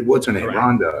be what's her name, right.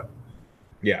 Ronda.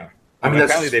 Yeah, I mean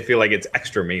apparently they feel like it's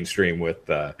extra mainstream with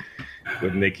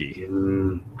Nikki.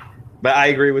 But I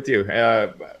agree with you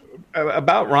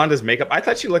about Ronda's makeup. I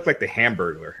thought she looked like the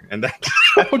Hamburglar, and that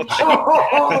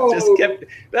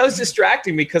that was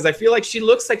distracting me because I feel like she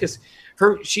looks like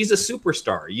she's a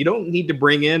superstar. You don't need to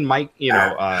bring in Mike,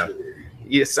 a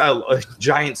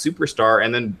giant superstar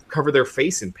and then cover their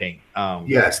face in paint.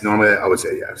 Yes, normally I would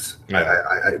say yes.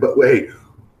 Yeah. But wait,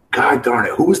 God darn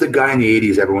it. Who was the guy in the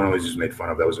 80s everyone always just made fun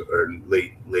of? That was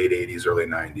late 80s, early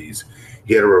 90s.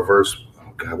 He had a reverse.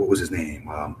 Oh, God, what was his name?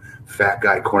 Fat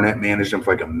guy. Cornette managed him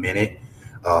for like a minute.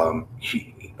 Oh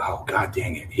God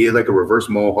dang it! He had like a reverse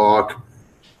mohawk.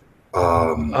 It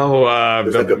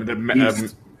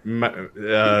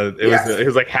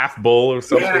was like half bull or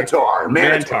something.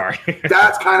 Manitar.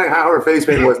 That's kind of how her face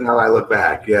paint was. Now I look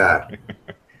back, yeah.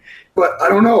 But I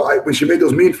don't know. When she made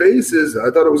those mean faces,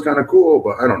 I thought it was kind of cool.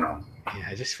 But I don't know. Yeah,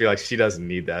 I just feel like she doesn't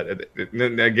need that.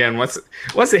 Again, once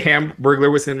the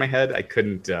Hamburglar was in my head, I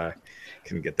couldn't get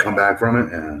that. Come back from it.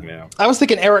 Yeah. I was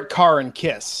thinking Eric Carr and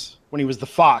Kiss when he was the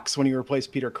Fox when he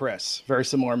replaced Peter Criss. Very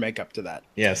similar makeup to that.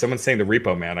 Yeah, someone's saying the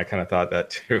Repo Man. I kind of thought that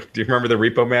too. Do you remember the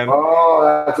Repo Man?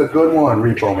 Oh, that's a good one,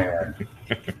 Repo Man.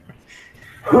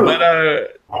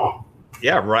 But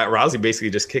yeah, Rousey basically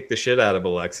just kicked the shit out of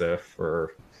Alexa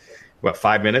for what,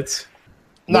 5 minutes?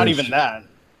 Not even that.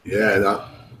 Yeah,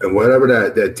 and whatever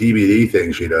that DVD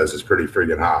thing she does is pretty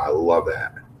freaking hot. I love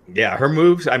that. Yeah, her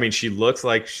moves. I mean, she looks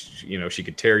like she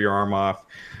could tear your arm off,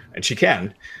 and she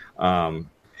can. And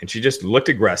she just looked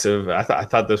aggressive. I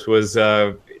thought this was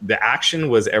the action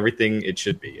was everything it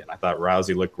should be, and I thought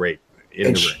Rousey looked great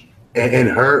in the ring. And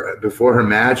her, before her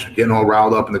match, getting all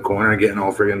riled up in the corner, getting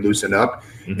all friggin' loosened up,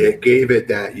 it gave it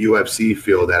that UFC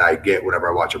feel that I get whenever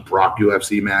I watch a Brock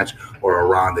UFC match or a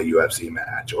Ronda UFC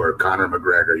match or a Conor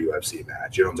McGregor UFC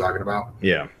match. You know what I'm talking about?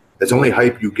 Yeah. That's only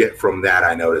hype you get from that,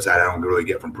 I notice. I don't really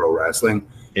get from pro wrestling.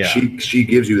 Yeah. She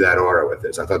gives you that aura with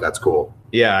this. I thought that's cool.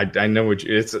 Yeah, I know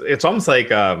it's almost like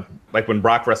when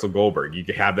Brock wrestled Goldberg. You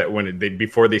could have that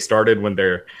before they started when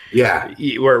they're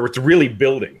where it's really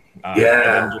building. And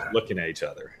then just looking at each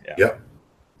other. Yeah.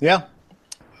 Yep.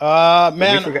 Yeah.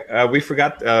 Man, we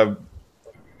forgot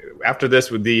after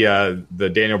this with the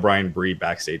Daniel Bryan Brie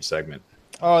backstage segment.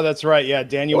 Oh, that's right. Yeah,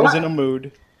 Daniel was in a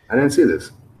mood. I didn't see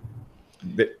this.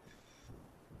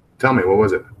 Tell me, what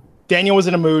was it? Daniel was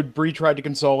in a mood. Brie tried to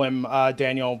console him.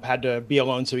 Daniel had to be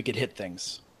alone so he could hit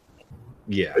things.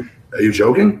 Yeah. Are you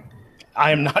joking?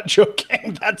 I am not joking.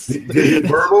 Did he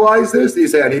verbalize this? Did he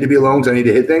say, I need to be alone because I need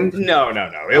to hit things? No.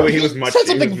 He was much. He said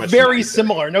something very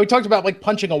similar. No, he talked about like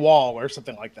punching a wall or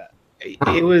something like that.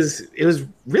 It was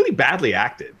really badly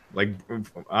acted, like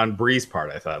on Brie's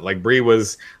part. I thought like Brie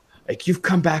was like, "You've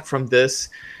come back from this,"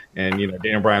 and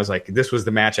Daniel Bryan was like, "This was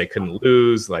the match I couldn't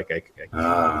lose. Like I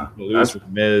couldn't lose with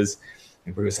Miz."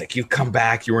 And Brie was like, "You come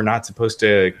back. You were not supposed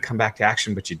to come back to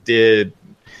action, but you did."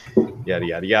 Yada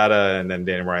yada yada. And then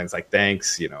Daniel Bryan's like,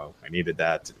 "Thanks. I needed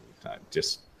that. I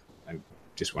just want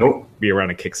to be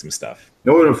around and kick some stuff."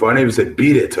 No, it would have been funny if he said,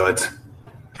 "Beat it, Toots."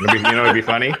 It'd be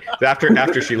funny.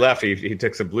 After she left, he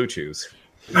took some Blue Chews.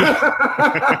 And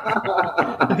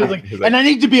I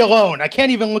need to be alone. I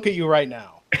can't even look at you right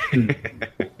now.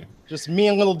 Just me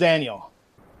and little Daniel.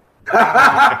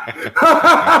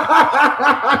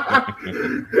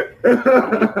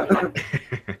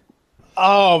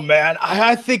 Oh, man.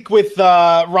 I think with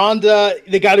Ronda,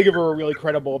 they got to give her a really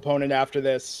credible opponent after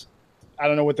this. I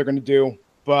don't know what they're going to do.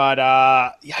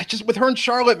 But, just with her and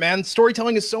Charlotte, man,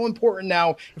 storytelling is so important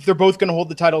now if they're both going to hold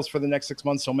the titles for the next 6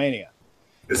 months till Mania.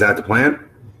 Is that the plan?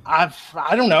 I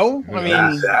don't know. I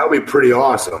mean, that would be pretty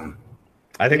awesome.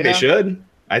 I think they should.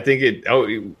 I think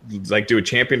like do a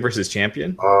champion versus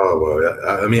champion. Oh,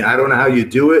 well, I mean, I don't know how you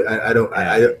do it.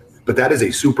 But that is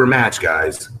a super match,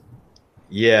 guys.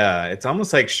 Yeah, it's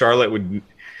almost like Charlotte would.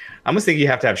 I almost think you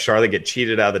have to have Charlotte get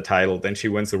cheated out of the title, then she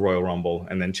wins the Royal Rumble,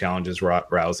 and then challenges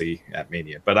Rousey at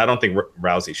Mania. But I don't think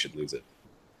Rousey should lose it.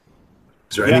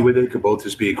 Is there any way they could both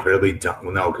just be incredibly dumb?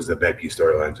 Well, no, because the Becky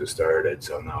storyline just started,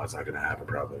 so no, it's not going to happen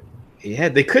probably. Yeah,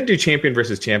 they could do champion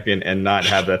versus champion and not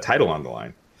have the title on the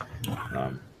line,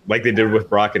 like they did with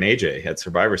Brock and AJ at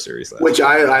Survivor Series last. Which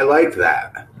I liked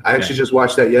that. I actually just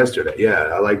watched that yesterday. Yeah,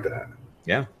 I like that.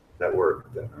 Yeah, that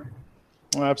worked. That night.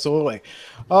 Absolutely.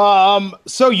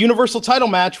 So Universal title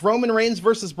match, Roman Reigns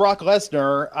versus Brock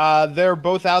Lesnar. They're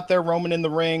both out there, Roman in the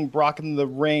ring, Brock in the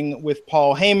ring with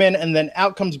Paul Heyman, and then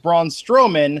out comes Braun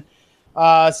Strowman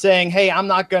saying, "Hey, I'm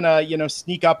not going to,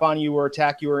 sneak up on you or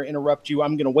attack you or interrupt you.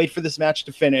 I'm going to wait for this match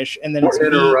to finish, and then it's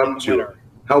interrupt you."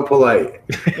 How polite.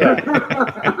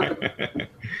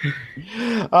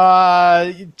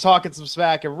 Talking some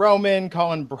smack at Roman,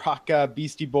 calling Brock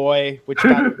Beastie Boy, which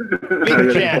got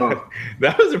big chant.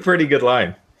 That was a pretty good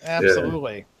line.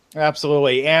 Absolutely.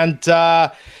 And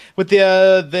with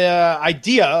the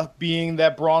idea being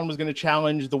that Braun was going to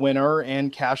challenge the winner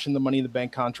and cash in the Money in the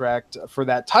Bank contract for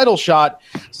that title shot.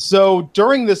 So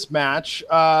during this match,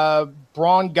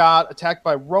 Braun got attacked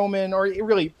by Roman, or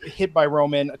really hit by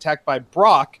Roman, attacked by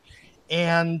Brock.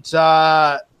 And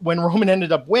when Roman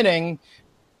ended up winning,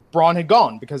 Braun had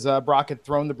gone because Brock had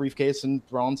thrown the briefcase and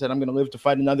Braun said, I'm going to live to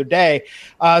fight another day.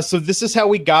 So this is how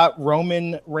we got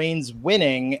Roman Reigns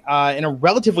winning in a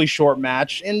relatively short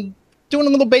match and doing a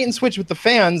little bait and switch with the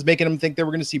fans, making them think they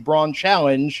were going to see Braun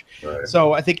challenge. Right.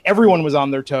 So I think everyone was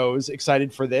on their toes,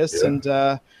 excited for this. Yeah. And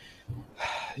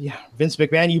Vince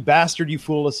McMahon, you bastard, you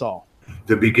fool us all.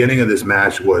 The beginning of this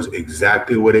match was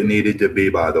exactly what it needed to be,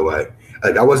 by the way.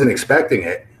 Like, I wasn't expecting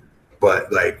it,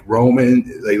 but like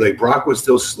Roman, like Brock was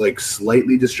still like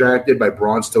slightly distracted by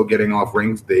Braun still getting off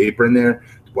the apron there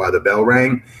while the bell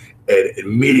rang. And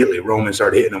immediately Roman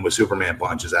started hitting him with Superman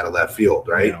punches out of left field,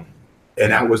 right? Yeah.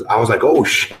 And I was like, oh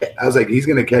shit. I was like, he's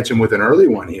gonna catch him with an early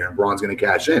one here, and Braun's gonna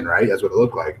cash in, right? That's what it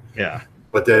looked like. Yeah.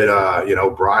 But then,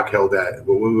 Brock held that.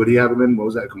 What would he have him in? What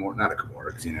was that? Kimura? Not a Kimura,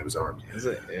 because he didn't have his arm.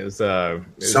 It was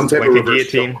some type like of a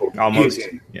guillotine, almost.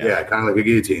 Guillotine. Yeah, kind of like a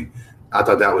guillotine. I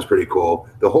thought that was pretty cool.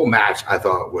 The whole match, I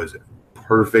thought, was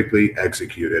perfectly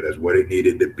executed as what it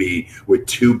needed to be, with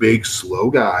two big, slow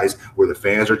guys where the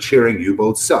fans are cheering. You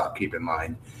both suck, keep in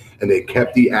mind. And they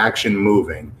kept the action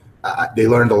moving. They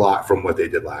learned a lot from what they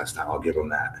did last time. I'll give them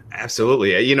that.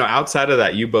 Absolutely. Outside of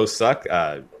that, you both suck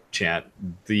chant,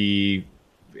 they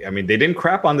didn't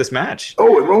crap on this match.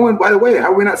 Oh, and Rowan, by the way,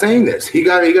 how are we not saying this? He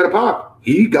got a pop.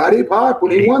 He got a pop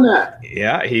when he won that.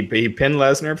 Yeah, he pinned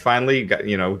Lesnar. Finally,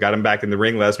 got him back in the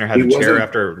ring. Lesnar had the chair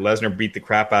after Lesnar beat the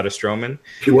crap out of Strowman.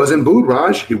 He wasn't booed,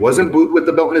 Raj. He wasn't booed with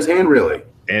the belt in his hand, really.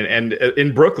 And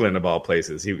in Brooklyn, of all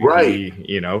places, they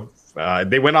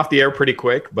went off the air pretty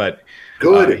quick, but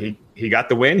good. He got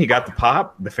the win. He got the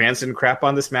pop. The fans didn't crap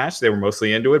on this match. They were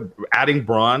mostly into it. Having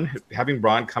Braun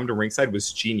come to ringside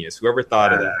was genius. Whoever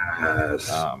thought of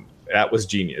that, that was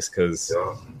genius because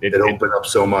it opened up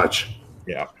so much.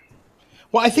 Yeah.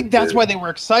 Well, I think that's why they were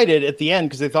excited at the end,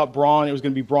 because they thought it was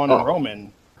going to be Braun and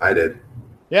Roman. I did.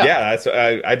 Yeah. Yeah. That's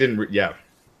I didn't. Yeah.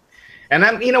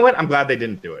 And you know what? I'm glad they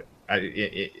didn't do it.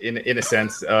 In a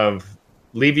sense of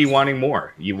Levy wanting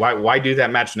more. Why do that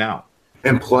match now?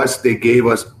 And plus, they gave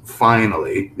us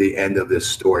finally the end of this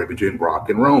story between Brock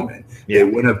and Roman. Yeah. They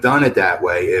wouldn't have done it that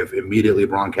way if immediately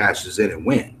Braun cashes in and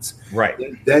wins. Right.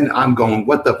 Then I'm going,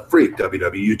 what the freak,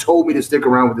 WWE? You told me to stick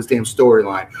around with this damn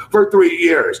storyline for 3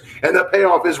 years, and the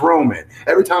payoff is Roman.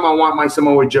 Every time I want my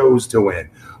Samoa Joes to win,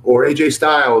 or AJ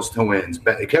Styles to win,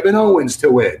 Kevin Owens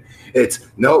to win,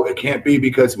 no, it can't be,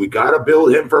 because we got to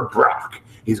build him for Brock.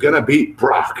 He's going to beat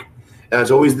Brock. That's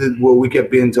always what we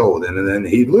kept being told, and then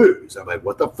he'd lose. I'm like,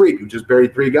 what the freak? You just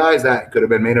buried 3 guys that could have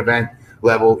been main event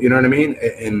level. You know what I mean?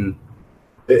 And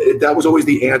that was always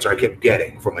the answer I kept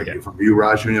getting from you,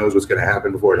 Raj, who knows what's going to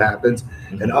happen before it happens,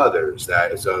 and others.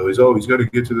 He's going to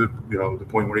get to the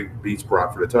point where he beats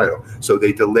Brock for the title. So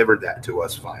they delivered that to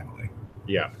us finally.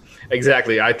 Yeah,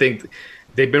 exactly. I think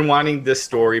they've been wanting this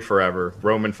story forever.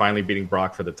 Roman finally beating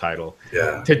Brock for the title.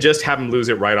 Yeah. To just have him lose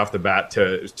it right off the bat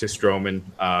to Strowman.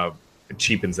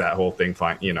 Cheapens that whole thing,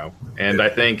 fine, And I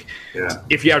think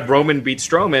if you had Roman beat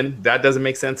Strowman, that doesn't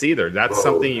make sense either. That's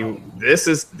something this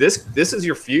is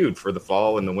your feud for the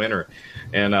fall and the winter,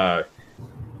 and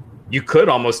you could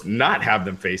almost not have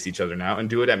them face each other now and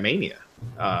do it at Mania,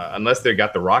 unless they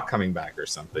got The Rock coming back or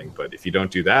something. But if you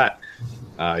don't do that,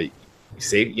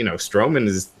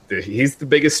 Strowman he's the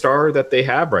biggest star that they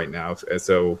have right now.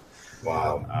 So.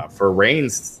 Wow. For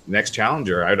Reigns' next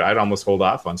challenger, I'd almost hold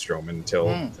off on Strowman until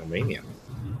Mania.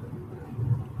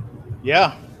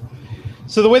 Yeah.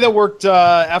 So the way that worked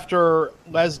after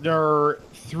Lesnar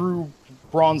threw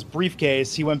Braun's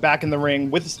briefcase, he went back in the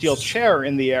ring with a steel chair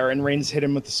in the air, and Reigns hit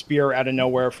him with the spear out of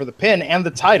nowhere for the pin and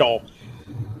the title.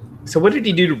 So what did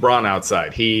he do to Braun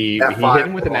outside? He hit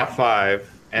him with an F5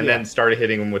 and then started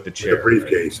hitting him with the chair. With the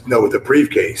briefcase. No, with the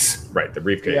briefcase. Right, the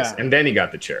briefcase. Yeah. And then he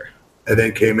got the chair. And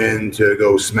then came in to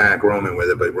go smack Roman with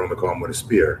it, but Roman caught him with a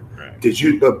spear. Right.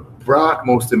 But Brock,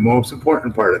 most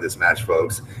important part of this match,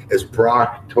 folks, is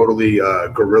Brock totally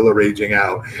guerrilla raging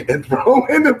out and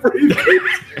throwing the briefcase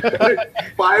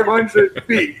 500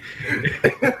 feet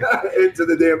into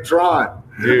the damn Tron.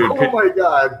 Dude, my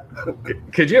God.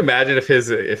 Could you imagine if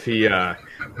he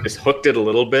just hooked it a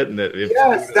little bit? And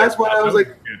yes, that's what I was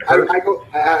like.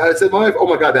 I said, my wife, oh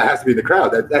my God, that has to be in the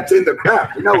crowd. That's in the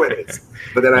crowd. You know it is.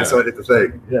 But then I saw it at the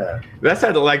thing. Yeah. That's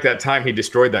had to like that time he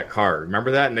destroyed that car.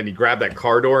 Remember that? And then he grabbed that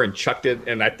car door and chucked it.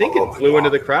 And I think it flew into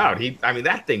the crowd.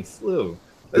 That thing flew.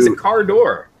 That's a car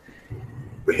door.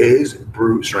 His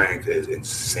brute strength is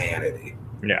insanity.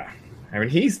 Yeah.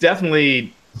 He's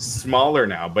definitely smaller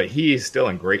now, but he's still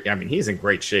in great. He's in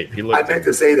great shape. I meant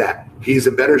to say that he's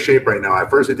in better shape right now. At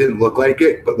first, it didn't look like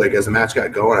it, but as the match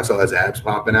got going, I saw his abs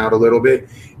popping out a little bit,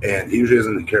 and he usually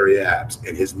doesn't carry abs.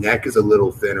 And his neck is a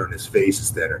little thinner, and his face is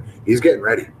thinner. He's getting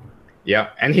ready. Yeah,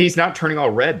 and he's not turning all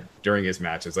red during his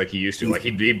matches like he used to. Like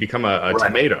he'd become a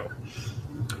tomato.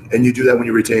 And you do that when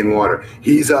you retain water.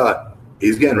 He's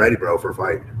getting ready, bro, for a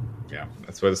fight. Yeah,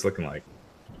 that's what it's looking like.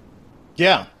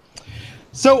 Yeah.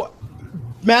 So,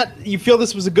 Matt, you feel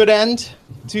this was a good end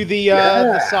to the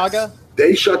saga?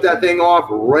 They shut that thing off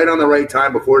right on the right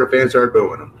time before the fans started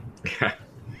booing them.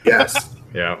 Yes.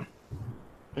 Yeah.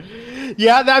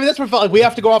 Yeah, I mean, that's what it felt like. We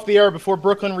have to go off the air before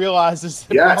Brooklyn realizes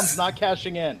that Braun's not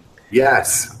cashing in.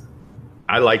 Yes.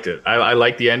 I liked it. I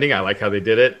like the ending. I like how they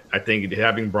did it. I think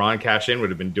having Braun cash in would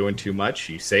have been doing too much.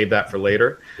 You save that for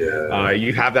later. Yeah.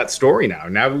 You have that story now.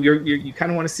 Now you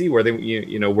kind of want to see where they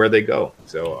where they go.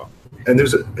 So. And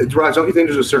Raj, don't you think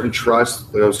there's a certain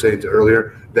trust, like I was saying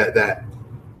earlier, that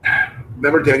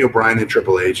remember Daniel Bryan and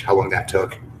Triple H, how long that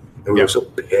took? And we were so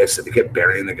pissed that they kept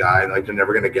burying the guy, like they're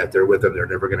never going to get there with him. They're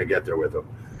never going to get there with him.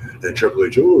 And Triple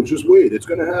H, just wait, it's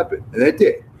going to happen. And it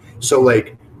did. So,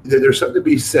 like, there's something to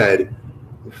be said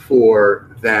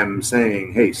for them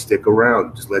saying, hey, stick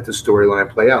around, just let the storyline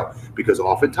play out. Because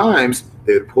oftentimes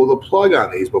they would pull the plug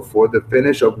on these before the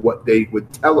finish of what they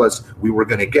would tell us we were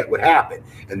going to get would happen.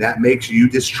 And that makes you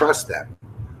distrust them.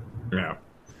 Yeah.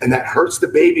 And that hurts the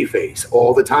babyface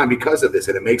all the time because of this.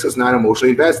 And it makes us not emotionally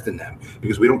invest in them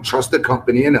because we don't trust the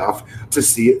company enough to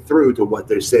see it through to what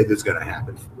they say is going to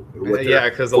happen. Yeah,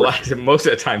 because most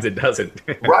of the times it doesn't.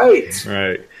 Right.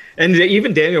 Right. And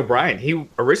even Daniel Bryan, he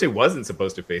originally wasn't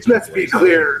supposed to face. Let's be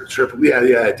clear, Triple.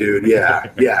 Yeah, dude.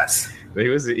 Yeah, yes. He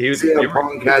was.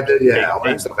 Punk had to. Yeah, all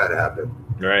that stuff had to happen.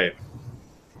 Right.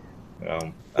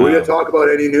 We're gonna talk about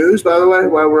any news, by the way,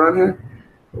 while we're on here.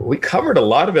 We covered a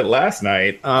lot of it last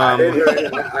night. I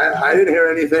didn't hear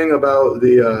anything about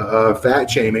the fat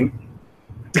shaming.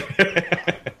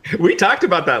 We talked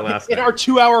about that last night. In our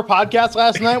 2-hour podcast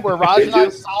last night where Raj and I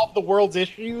solved the world's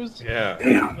issues. Yeah.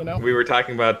 Damn. We were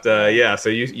talking about, so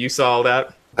you saw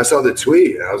that? I saw the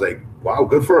tweet, and I was like, wow,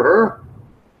 good for her.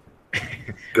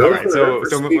 All right, so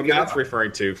what Matt's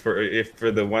referring to,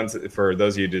 for those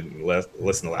of you who didn't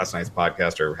listen to last night's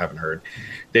podcast or haven't heard,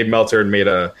 Dave Meltzer made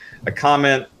a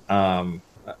comment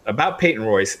about Peyton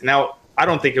Royce. Now, I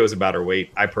don't think it was about her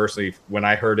weight. I personally, when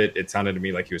I heard it, it sounded to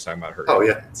me like he was talking about her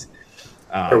implants.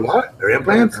 Her what? Her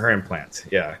implants? Her implants,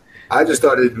 yeah. I just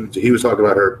thought he was talking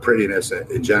about her prettiness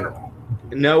in general.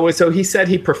 No, so he said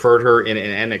he preferred her in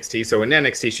NXT. So in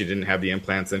NXT, she didn't have the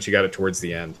implants. Then she got it towards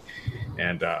the end.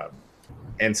 And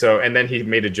then he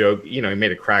made a joke, he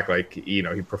made a crack like, he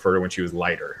preferred her when she was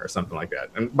lighter or something like that.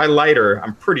 And by lighter,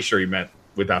 I'm pretty sure he meant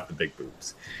without the big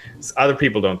boobs. Other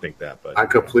people don't think that, but I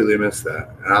completely missed that.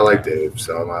 And I like Dave,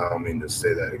 so I don't mean to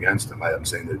say that against him. I'm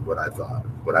saying that what I thought,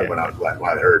 when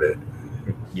I heard it.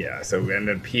 Yeah, so and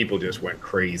then people just went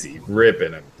crazy,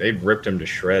 ripping him. They ripped him to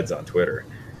shreds on Twitter.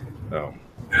 So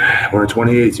we're in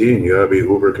 2018. You gotta be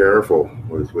uber careful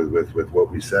with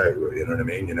what we say. You know what I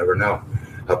mean? You never know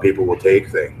how people will take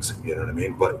things. You know what I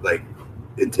mean? But like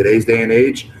in today's day and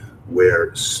age,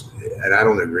 and I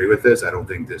don't agree with this. I don't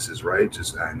think this is right.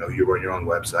 I know you run your own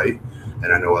website,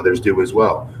 and I know others do as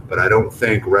well. But I don't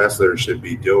think wrestlers should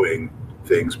be doing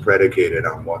things predicated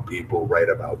on what people write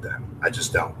about them. I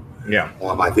just don't. Yeah.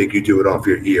 I think you do it off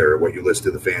your ear, what you listen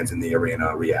to the fans in the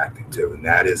arena reacting to, and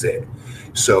that is it.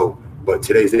 So, but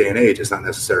today's day and age, it's not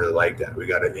necessarily like that. We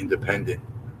got an independent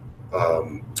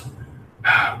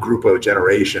group of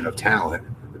generation of talent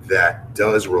that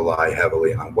does rely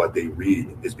heavily on what they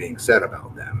read is being said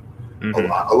about them.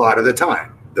 Mm-hmm. A lot of the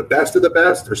time. The best of the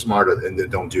best are smarter and they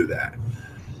don't do that.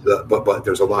 But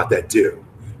there's a lot that do.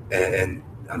 And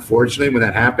unfortunately, when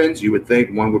that happens, you would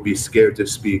think one would be scared to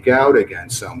speak out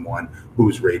against someone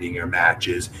who's rating your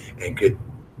matches and could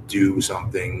do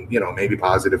something, maybe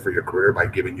positive for your career by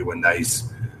giving you a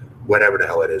nice, whatever the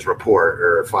hell it is, report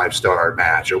or a 5-star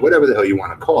match or whatever the hell you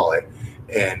want to call it.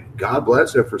 And God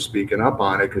bless her for speaking up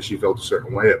on it because she felt a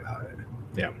certain way about it.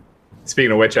 Yeah.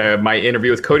 Speaking of which, I have my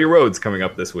interview with Cody Rhodes coming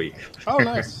up this week. Oh,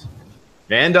 nice.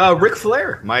 And Ric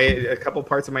Flair. A couple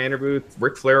parts of my interview with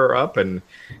Ric Flair are up, and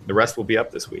the rest will be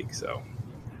up this week. So,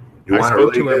 you want to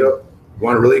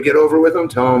really get over with him?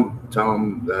 Tell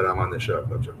him that I'm on the show.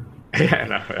 Yeah,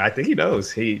 no, I think he knows.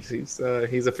 He's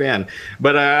a fan.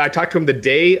 But I talked to him the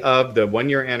day of the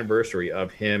 1-year anniversary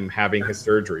of him having his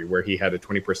surgery, where he had a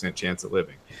 20% chance of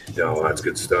living. No, that's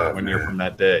good stuff. 1 year from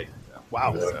that day.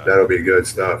 Wow, that'll be good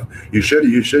stuff. You should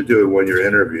do a 1-year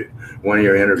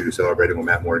interview celebrating when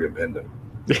Matt Morgan pinned him.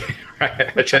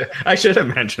 Right. I should have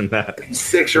mentioned that.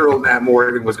 6-year-old Matt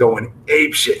Morgan was going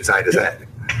ape shit inside his head.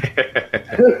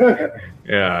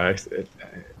 Yeah,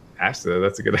 actually,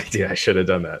 that's a good idea. I should have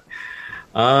done that.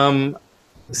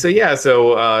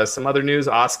 So some other news.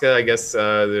 Asuka, I guess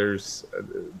there's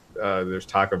There's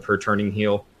talk of her turning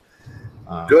heel.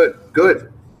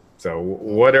 Good. So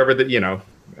whatever that,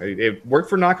 it worked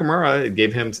for Nakamura. It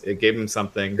gave him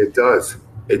something. It does.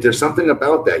 There's something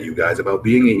about that, you guys, about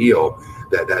being a heel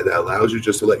that allows you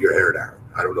just to let your hair down.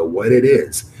 I don't know what it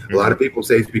is. Mm-hmm. A lot of people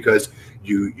say it's because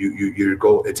you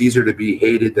go. It's easier to be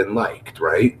hated than liked,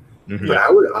 right? Mm-hmm. But I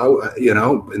would,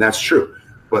 and that's true.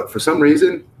 But for some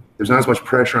reason, there's not as much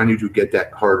pressure on you to get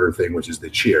that harder thing, which is the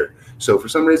cheer. So for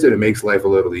some reason, it makes life a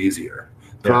little easier.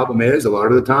 The problem is, a lot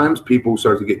of the times, people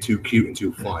start to get too cute and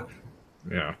too fun.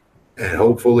 Yeah. And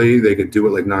hopefully they could do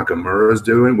it like Nakamura's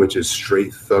doing, which is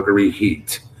straight thuggery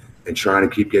heat and trying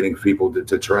to keep getting people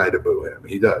to try to boo him.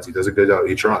 He does. He does a good job.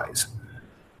 He tries.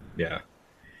 Yeah.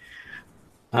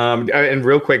 And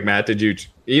real quick, Matt,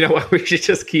 you know what? We should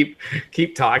just keep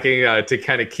talking to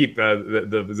kind of keep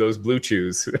those blue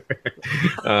chews,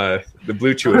 the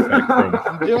blue chew effect.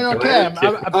 I'm doing okay.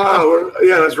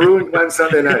 Let's ruin Glenn's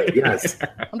Sunday night. Yes.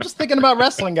 I'm just thinking about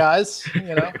wrestling, guys.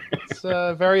 It's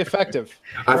very effective.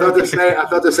 I thought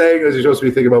the saying was you're supposed to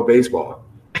be thinking about baseball.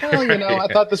 Well, I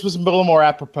thought this was a little more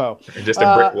apropos. Just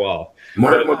a brick wall.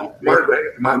 Mark,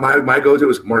 my go-to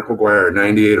was Mark McGwire,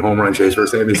 98 home run chase for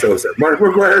Sammy Sosa. Mark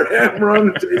McGwire, home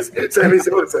run chase, Sammy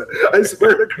Sosa. I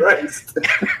swear to Christ.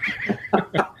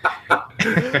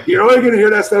 You're only going to hear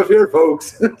that stuff here,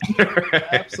 folks.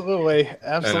 Absolutely.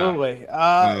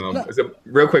 So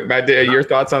real quick, Matt, your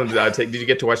thoughts on did you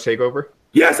get to watch TakeOver?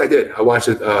 Yes, I did. I watched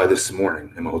it this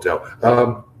morning in my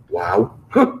hotel. Wow.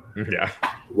 Yeah.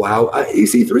 Wow.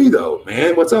 EC3, though,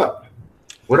 man, what's up?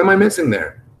 What am I missing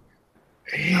there?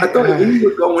 I thought he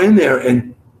would go in there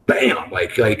and bam,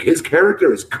 like his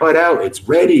character is cut out. It's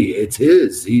ready. It's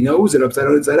his. He knows it upside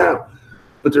down, inside out.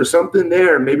 But there's something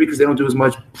there, maybe because they don't do as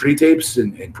much pre-tapes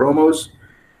and promos.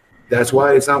 That's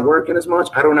why it's not working as much.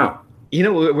 I don't know. We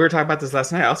were talking about this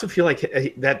last night. I also feel like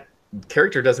that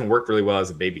character doesn't work really well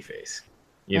as a babyface.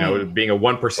 Being a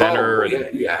 1%er.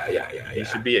 Yeah. He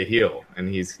should be a heel, and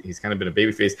he's kind of been a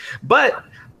babyface. But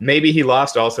maybe he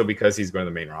lost also because he's going to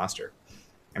the main roster.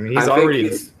 I mean,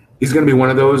 he's going to be one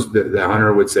of those that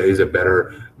Hunter would say is a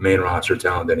better main roster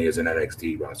talent than he is an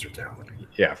NXT roster talent.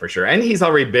 Yeah, for sure. And he's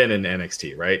already been in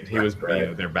NXT, right? He was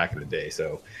there back in the day.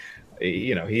 So,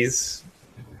 he's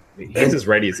as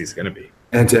ready as he's going to be.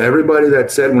 And to everybody that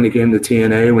said when he came to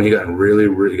TNA, when he got really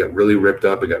ripped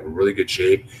up, he got in really good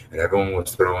shape, and everyone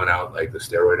was throwing out like the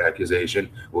steroid accusation.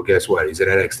 Well, guess what? He's at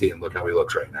NXT, and look how he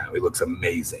looks right now. He looks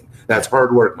amazing. That's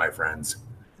hard work, my friends.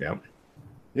 Yeah.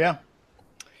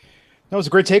 That was a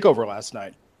great TakeOver last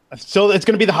night. So it's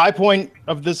going to be the high point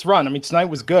of this run. I mean, tonight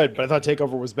was good, but I thought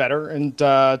TakeOver was better. And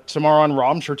tomorrow on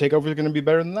Raw, I'm sure TakeOver is going to be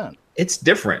better than that. It's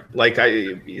different. Like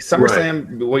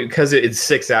SummerSlam, because it's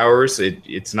 6 hours,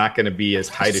 it's not going to be as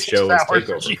tight a show as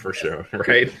TakeOver for sure,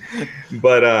 right?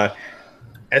 But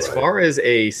as far as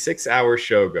a 6 hour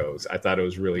show goes, I thought it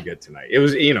was really good tonight. It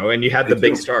was, and you had the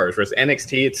big stars. Whereas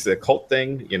NXT, it's a cult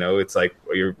thing. It's like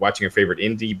you're watching your favorite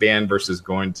indie band versus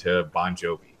going to Bon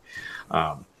Jovi.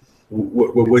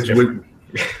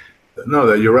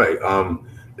 No, you're right.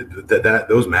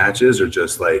 Those matches are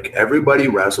just like everybody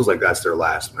wrestles like that's their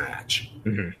last match.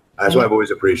 Mm-hmm. That's what I've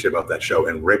always appreciated about that show.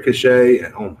 And Ricochet,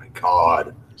 and oh my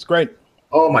god, it's great.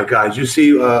 Oh my god, you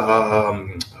see,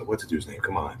 what's the dude's name?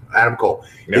 Come on, Adam Cole.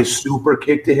 Yep. His super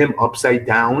kick to him upside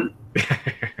down.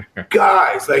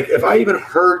 Guys, like if I even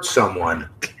heard someone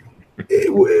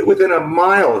within a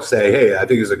mile say, "Hey, I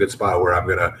think it's a good spot where I'm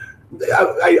gonna."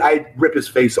 I rip his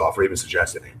face off for even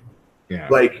suggesting it. Yeah.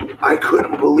 Like, I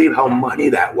couldn't believe how money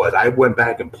that was. I went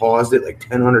back and paused it like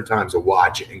 1,000 times to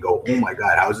watch it and go, oh my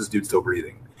God, how is this dude still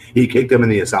breathing? He kicked him in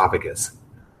the esophagus.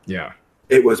 Yeah.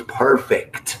 It was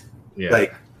perfect. Yeah.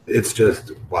 Like, it's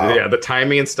just, wow. Yeah, the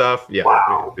timing and stuff. Yeah.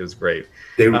 Wow. It was great.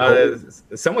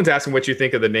 Someone's asking what you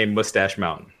think of the name Mustache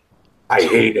Mountain. I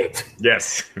hate it.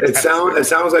 Yes. It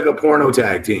sounds like a porno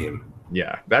tag team.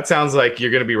 Yeah, that sounds like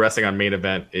you're going to be wrestling on main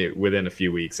event within a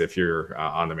few weeks if you're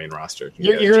on the main roster.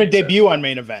 You're going to debut on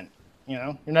main event.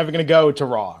 You're never going to go to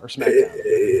Raw or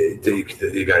SmackDown.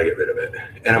 You got to get rid of it.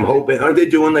 And I'm hoping, aren't they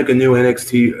doing like a new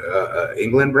NXT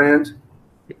England brand?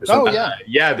 Oh yeah,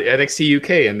 yeah, the NXT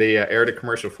UK, and they aired a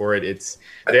commercial for it.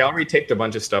 They already taped a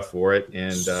bunch of stuff for it,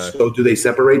 and so do they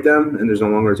separate them and there's no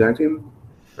longer a tag team,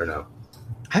 or no?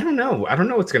 I don't know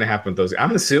what's going to happen with those.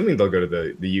 I'm assuming they'll go to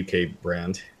the UK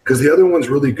brand. Because the other one's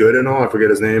really good and all. I forget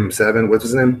his name. Seven. What's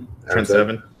his name? Trent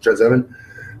Seven. Trent Seven.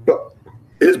 But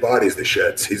his body's the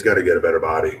shits. He's got to get a better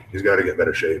body. He's got to get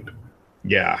better shape.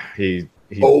 Yeah. He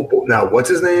now what's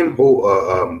his name? Come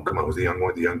on, who's the young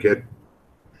one? The young kid?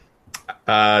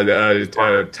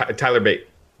 Tyler Bate.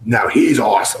 Now he's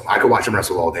awesome. I could watch him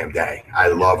wrestle all damn day. I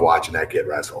love watching that kid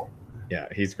wrestle. Yeah,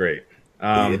 he's great. He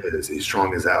is. He's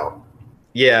strong as hell.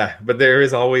 Yeah, but there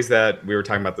is always that. We were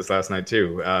talking about this last night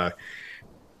too.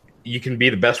 You can be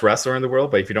the best wrestler in the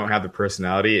world, but if you don't have the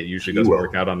personality, it usually doesn't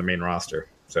work out on the main roster.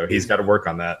 So he's got to work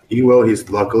on that. He will. He's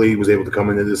luckily was able to come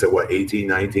into this at 18,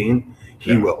 19.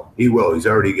 He will. He will. He's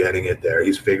already getting it there.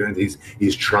 He's figuring.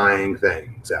 He's trying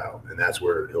things out, and that's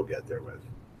where he'll get there with.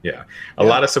 Yeah, a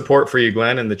lot of support for you,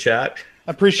 Glenn, in the chat.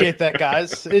 Appreciate that,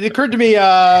 guys. It occurred to me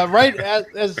right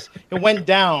as it went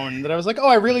down that I was like, oh,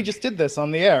 I really just did this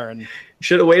on the air. And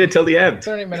should have waited till the end.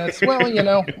 30 minutes. Well,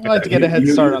 I like to get a head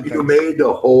start on things. You made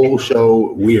the whole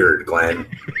show weird, Glenn.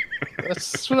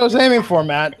 That's what I was aiming for,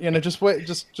 Matt. Just wait.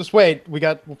 Just wait.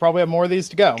 We'll probably have more of these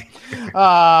to go.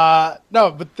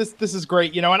 No, but this is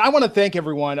great. And I want to thank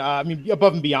everyone.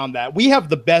 Above and beyond that, we have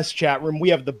the best chat room. We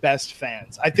have the best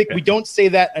fans. I think we don't say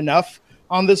that enough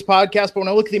on this podcast, but when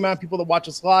I look at the amount of people that watch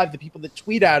us live, the people that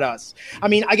tweet at us, I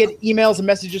get emails and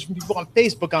messages from people on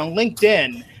Facebook, on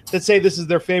LinkedIn, that say this is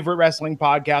their favorite wrestling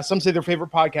podcast. Some say their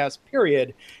favorite podcast,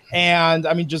 period. And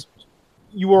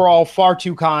you are all far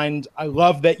too kind. I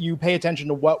love that you pay attention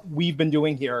to what we've been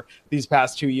doing here these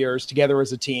past 2 years together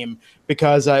as a team,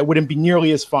 because it wouldn't be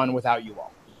nearly as fun without you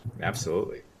all.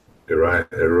 Absolutely. You're right.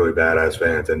 They're really badass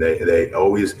fans, and they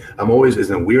always. I'm always in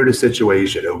the weirdest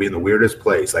situation. It'll be in the weirdest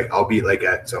place. Like I'll be like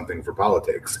at something for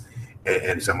politics,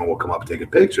 and someone will come up and take a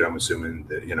picture. I'm assuming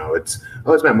that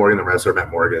it's Matt Morgan, the wrestler,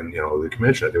 Matt Morgan, the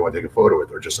commissioner. They want to take a photo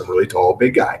with, or just some really tall,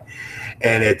 big guy,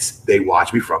 and they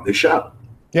watch me from the show.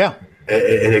 Yeah.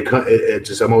 And it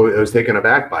just I was taken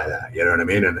aback by that. You know what I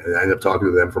mean? And I ended up talking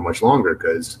to them for much longer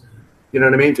because. You know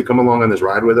what I mean? To come along on this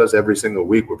ride with us every single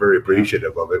week, we're very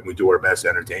appreciative of it. We do our best to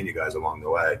entertain you guys along the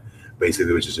way.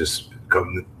 Basically, which is just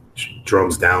come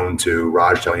drums down to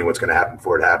Raj telling you what's going to happen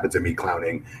before it happens and me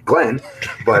clowning Glenn.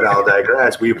 But I'll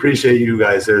digress. We appreciate you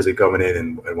guys seriously coming in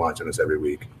and watching us every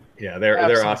week. Yeah,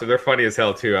 they're awesome. They're funny as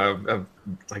hell too. I'm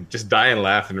like just dying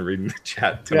laughing and reading the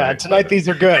chat tonight. Yeah, tonight these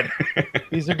are good.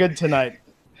 These are good tonight.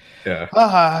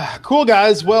 Yeah. Cool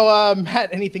guys. Well, Matt,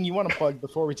 anything you want to plug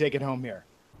before we take it home here?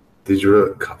 Did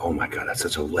you? Oh my God, that's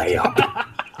such a layup.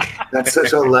 That's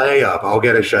such a layup. I'll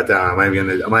get it shut down. I'm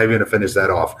even gonna finish that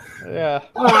off. Yeah.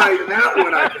 Even that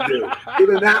one I could do.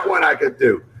 Even that one I could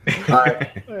do. All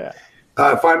right. Yeah.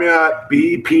 Find me at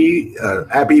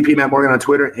BP Matt Morgan on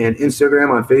Twitter and Instagram,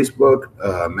 on Facebook.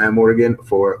 Matt Morgan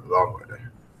for Longwood.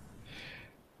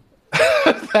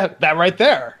 that right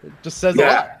there just says a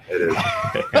lot. It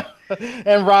is.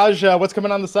 And Raj, what's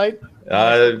coming on the site?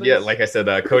 Like I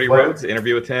said, Cody Rhodes,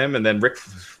 interview with him, and then Ric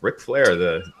Flair,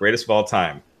 the greatest of all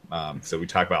time. So we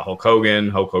talk about Hulk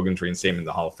Hogan's reinstatement in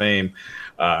the Hall of Fame.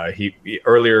 He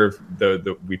earlier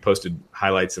we posted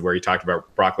highlights of where he talked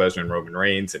about Brock Lesnar and Roman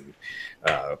Reigns, and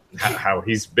how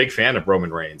he's a big fan of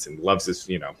Roman Reigns and loves his,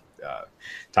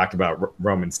 talked about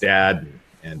Roman's dad,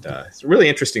 and it's really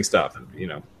interesting stuff.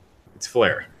 It's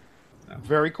Flair.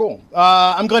 Very cool.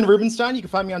 I'm Glenn Rubenstein. You can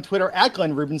find me on Twitter at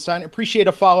Glenn Rubenstein. Appreciate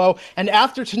a follow. And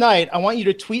after tonight, I want you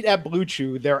to tweet at Blue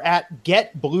Chew. They're at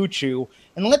Get Blue Chew,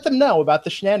 and let them know about the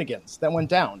shenanigans that went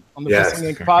down on the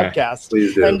Wrestling Inc. podcast.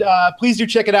 Please do. And please do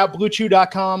check it out,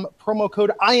 bluechew.com, promo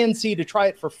code INC to try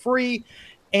it for free.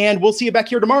 And we'll see you back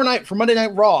here tomorrow night for Monday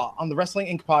Night Raw on the Wrestling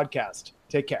Inc. podcast.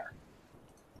 Take care.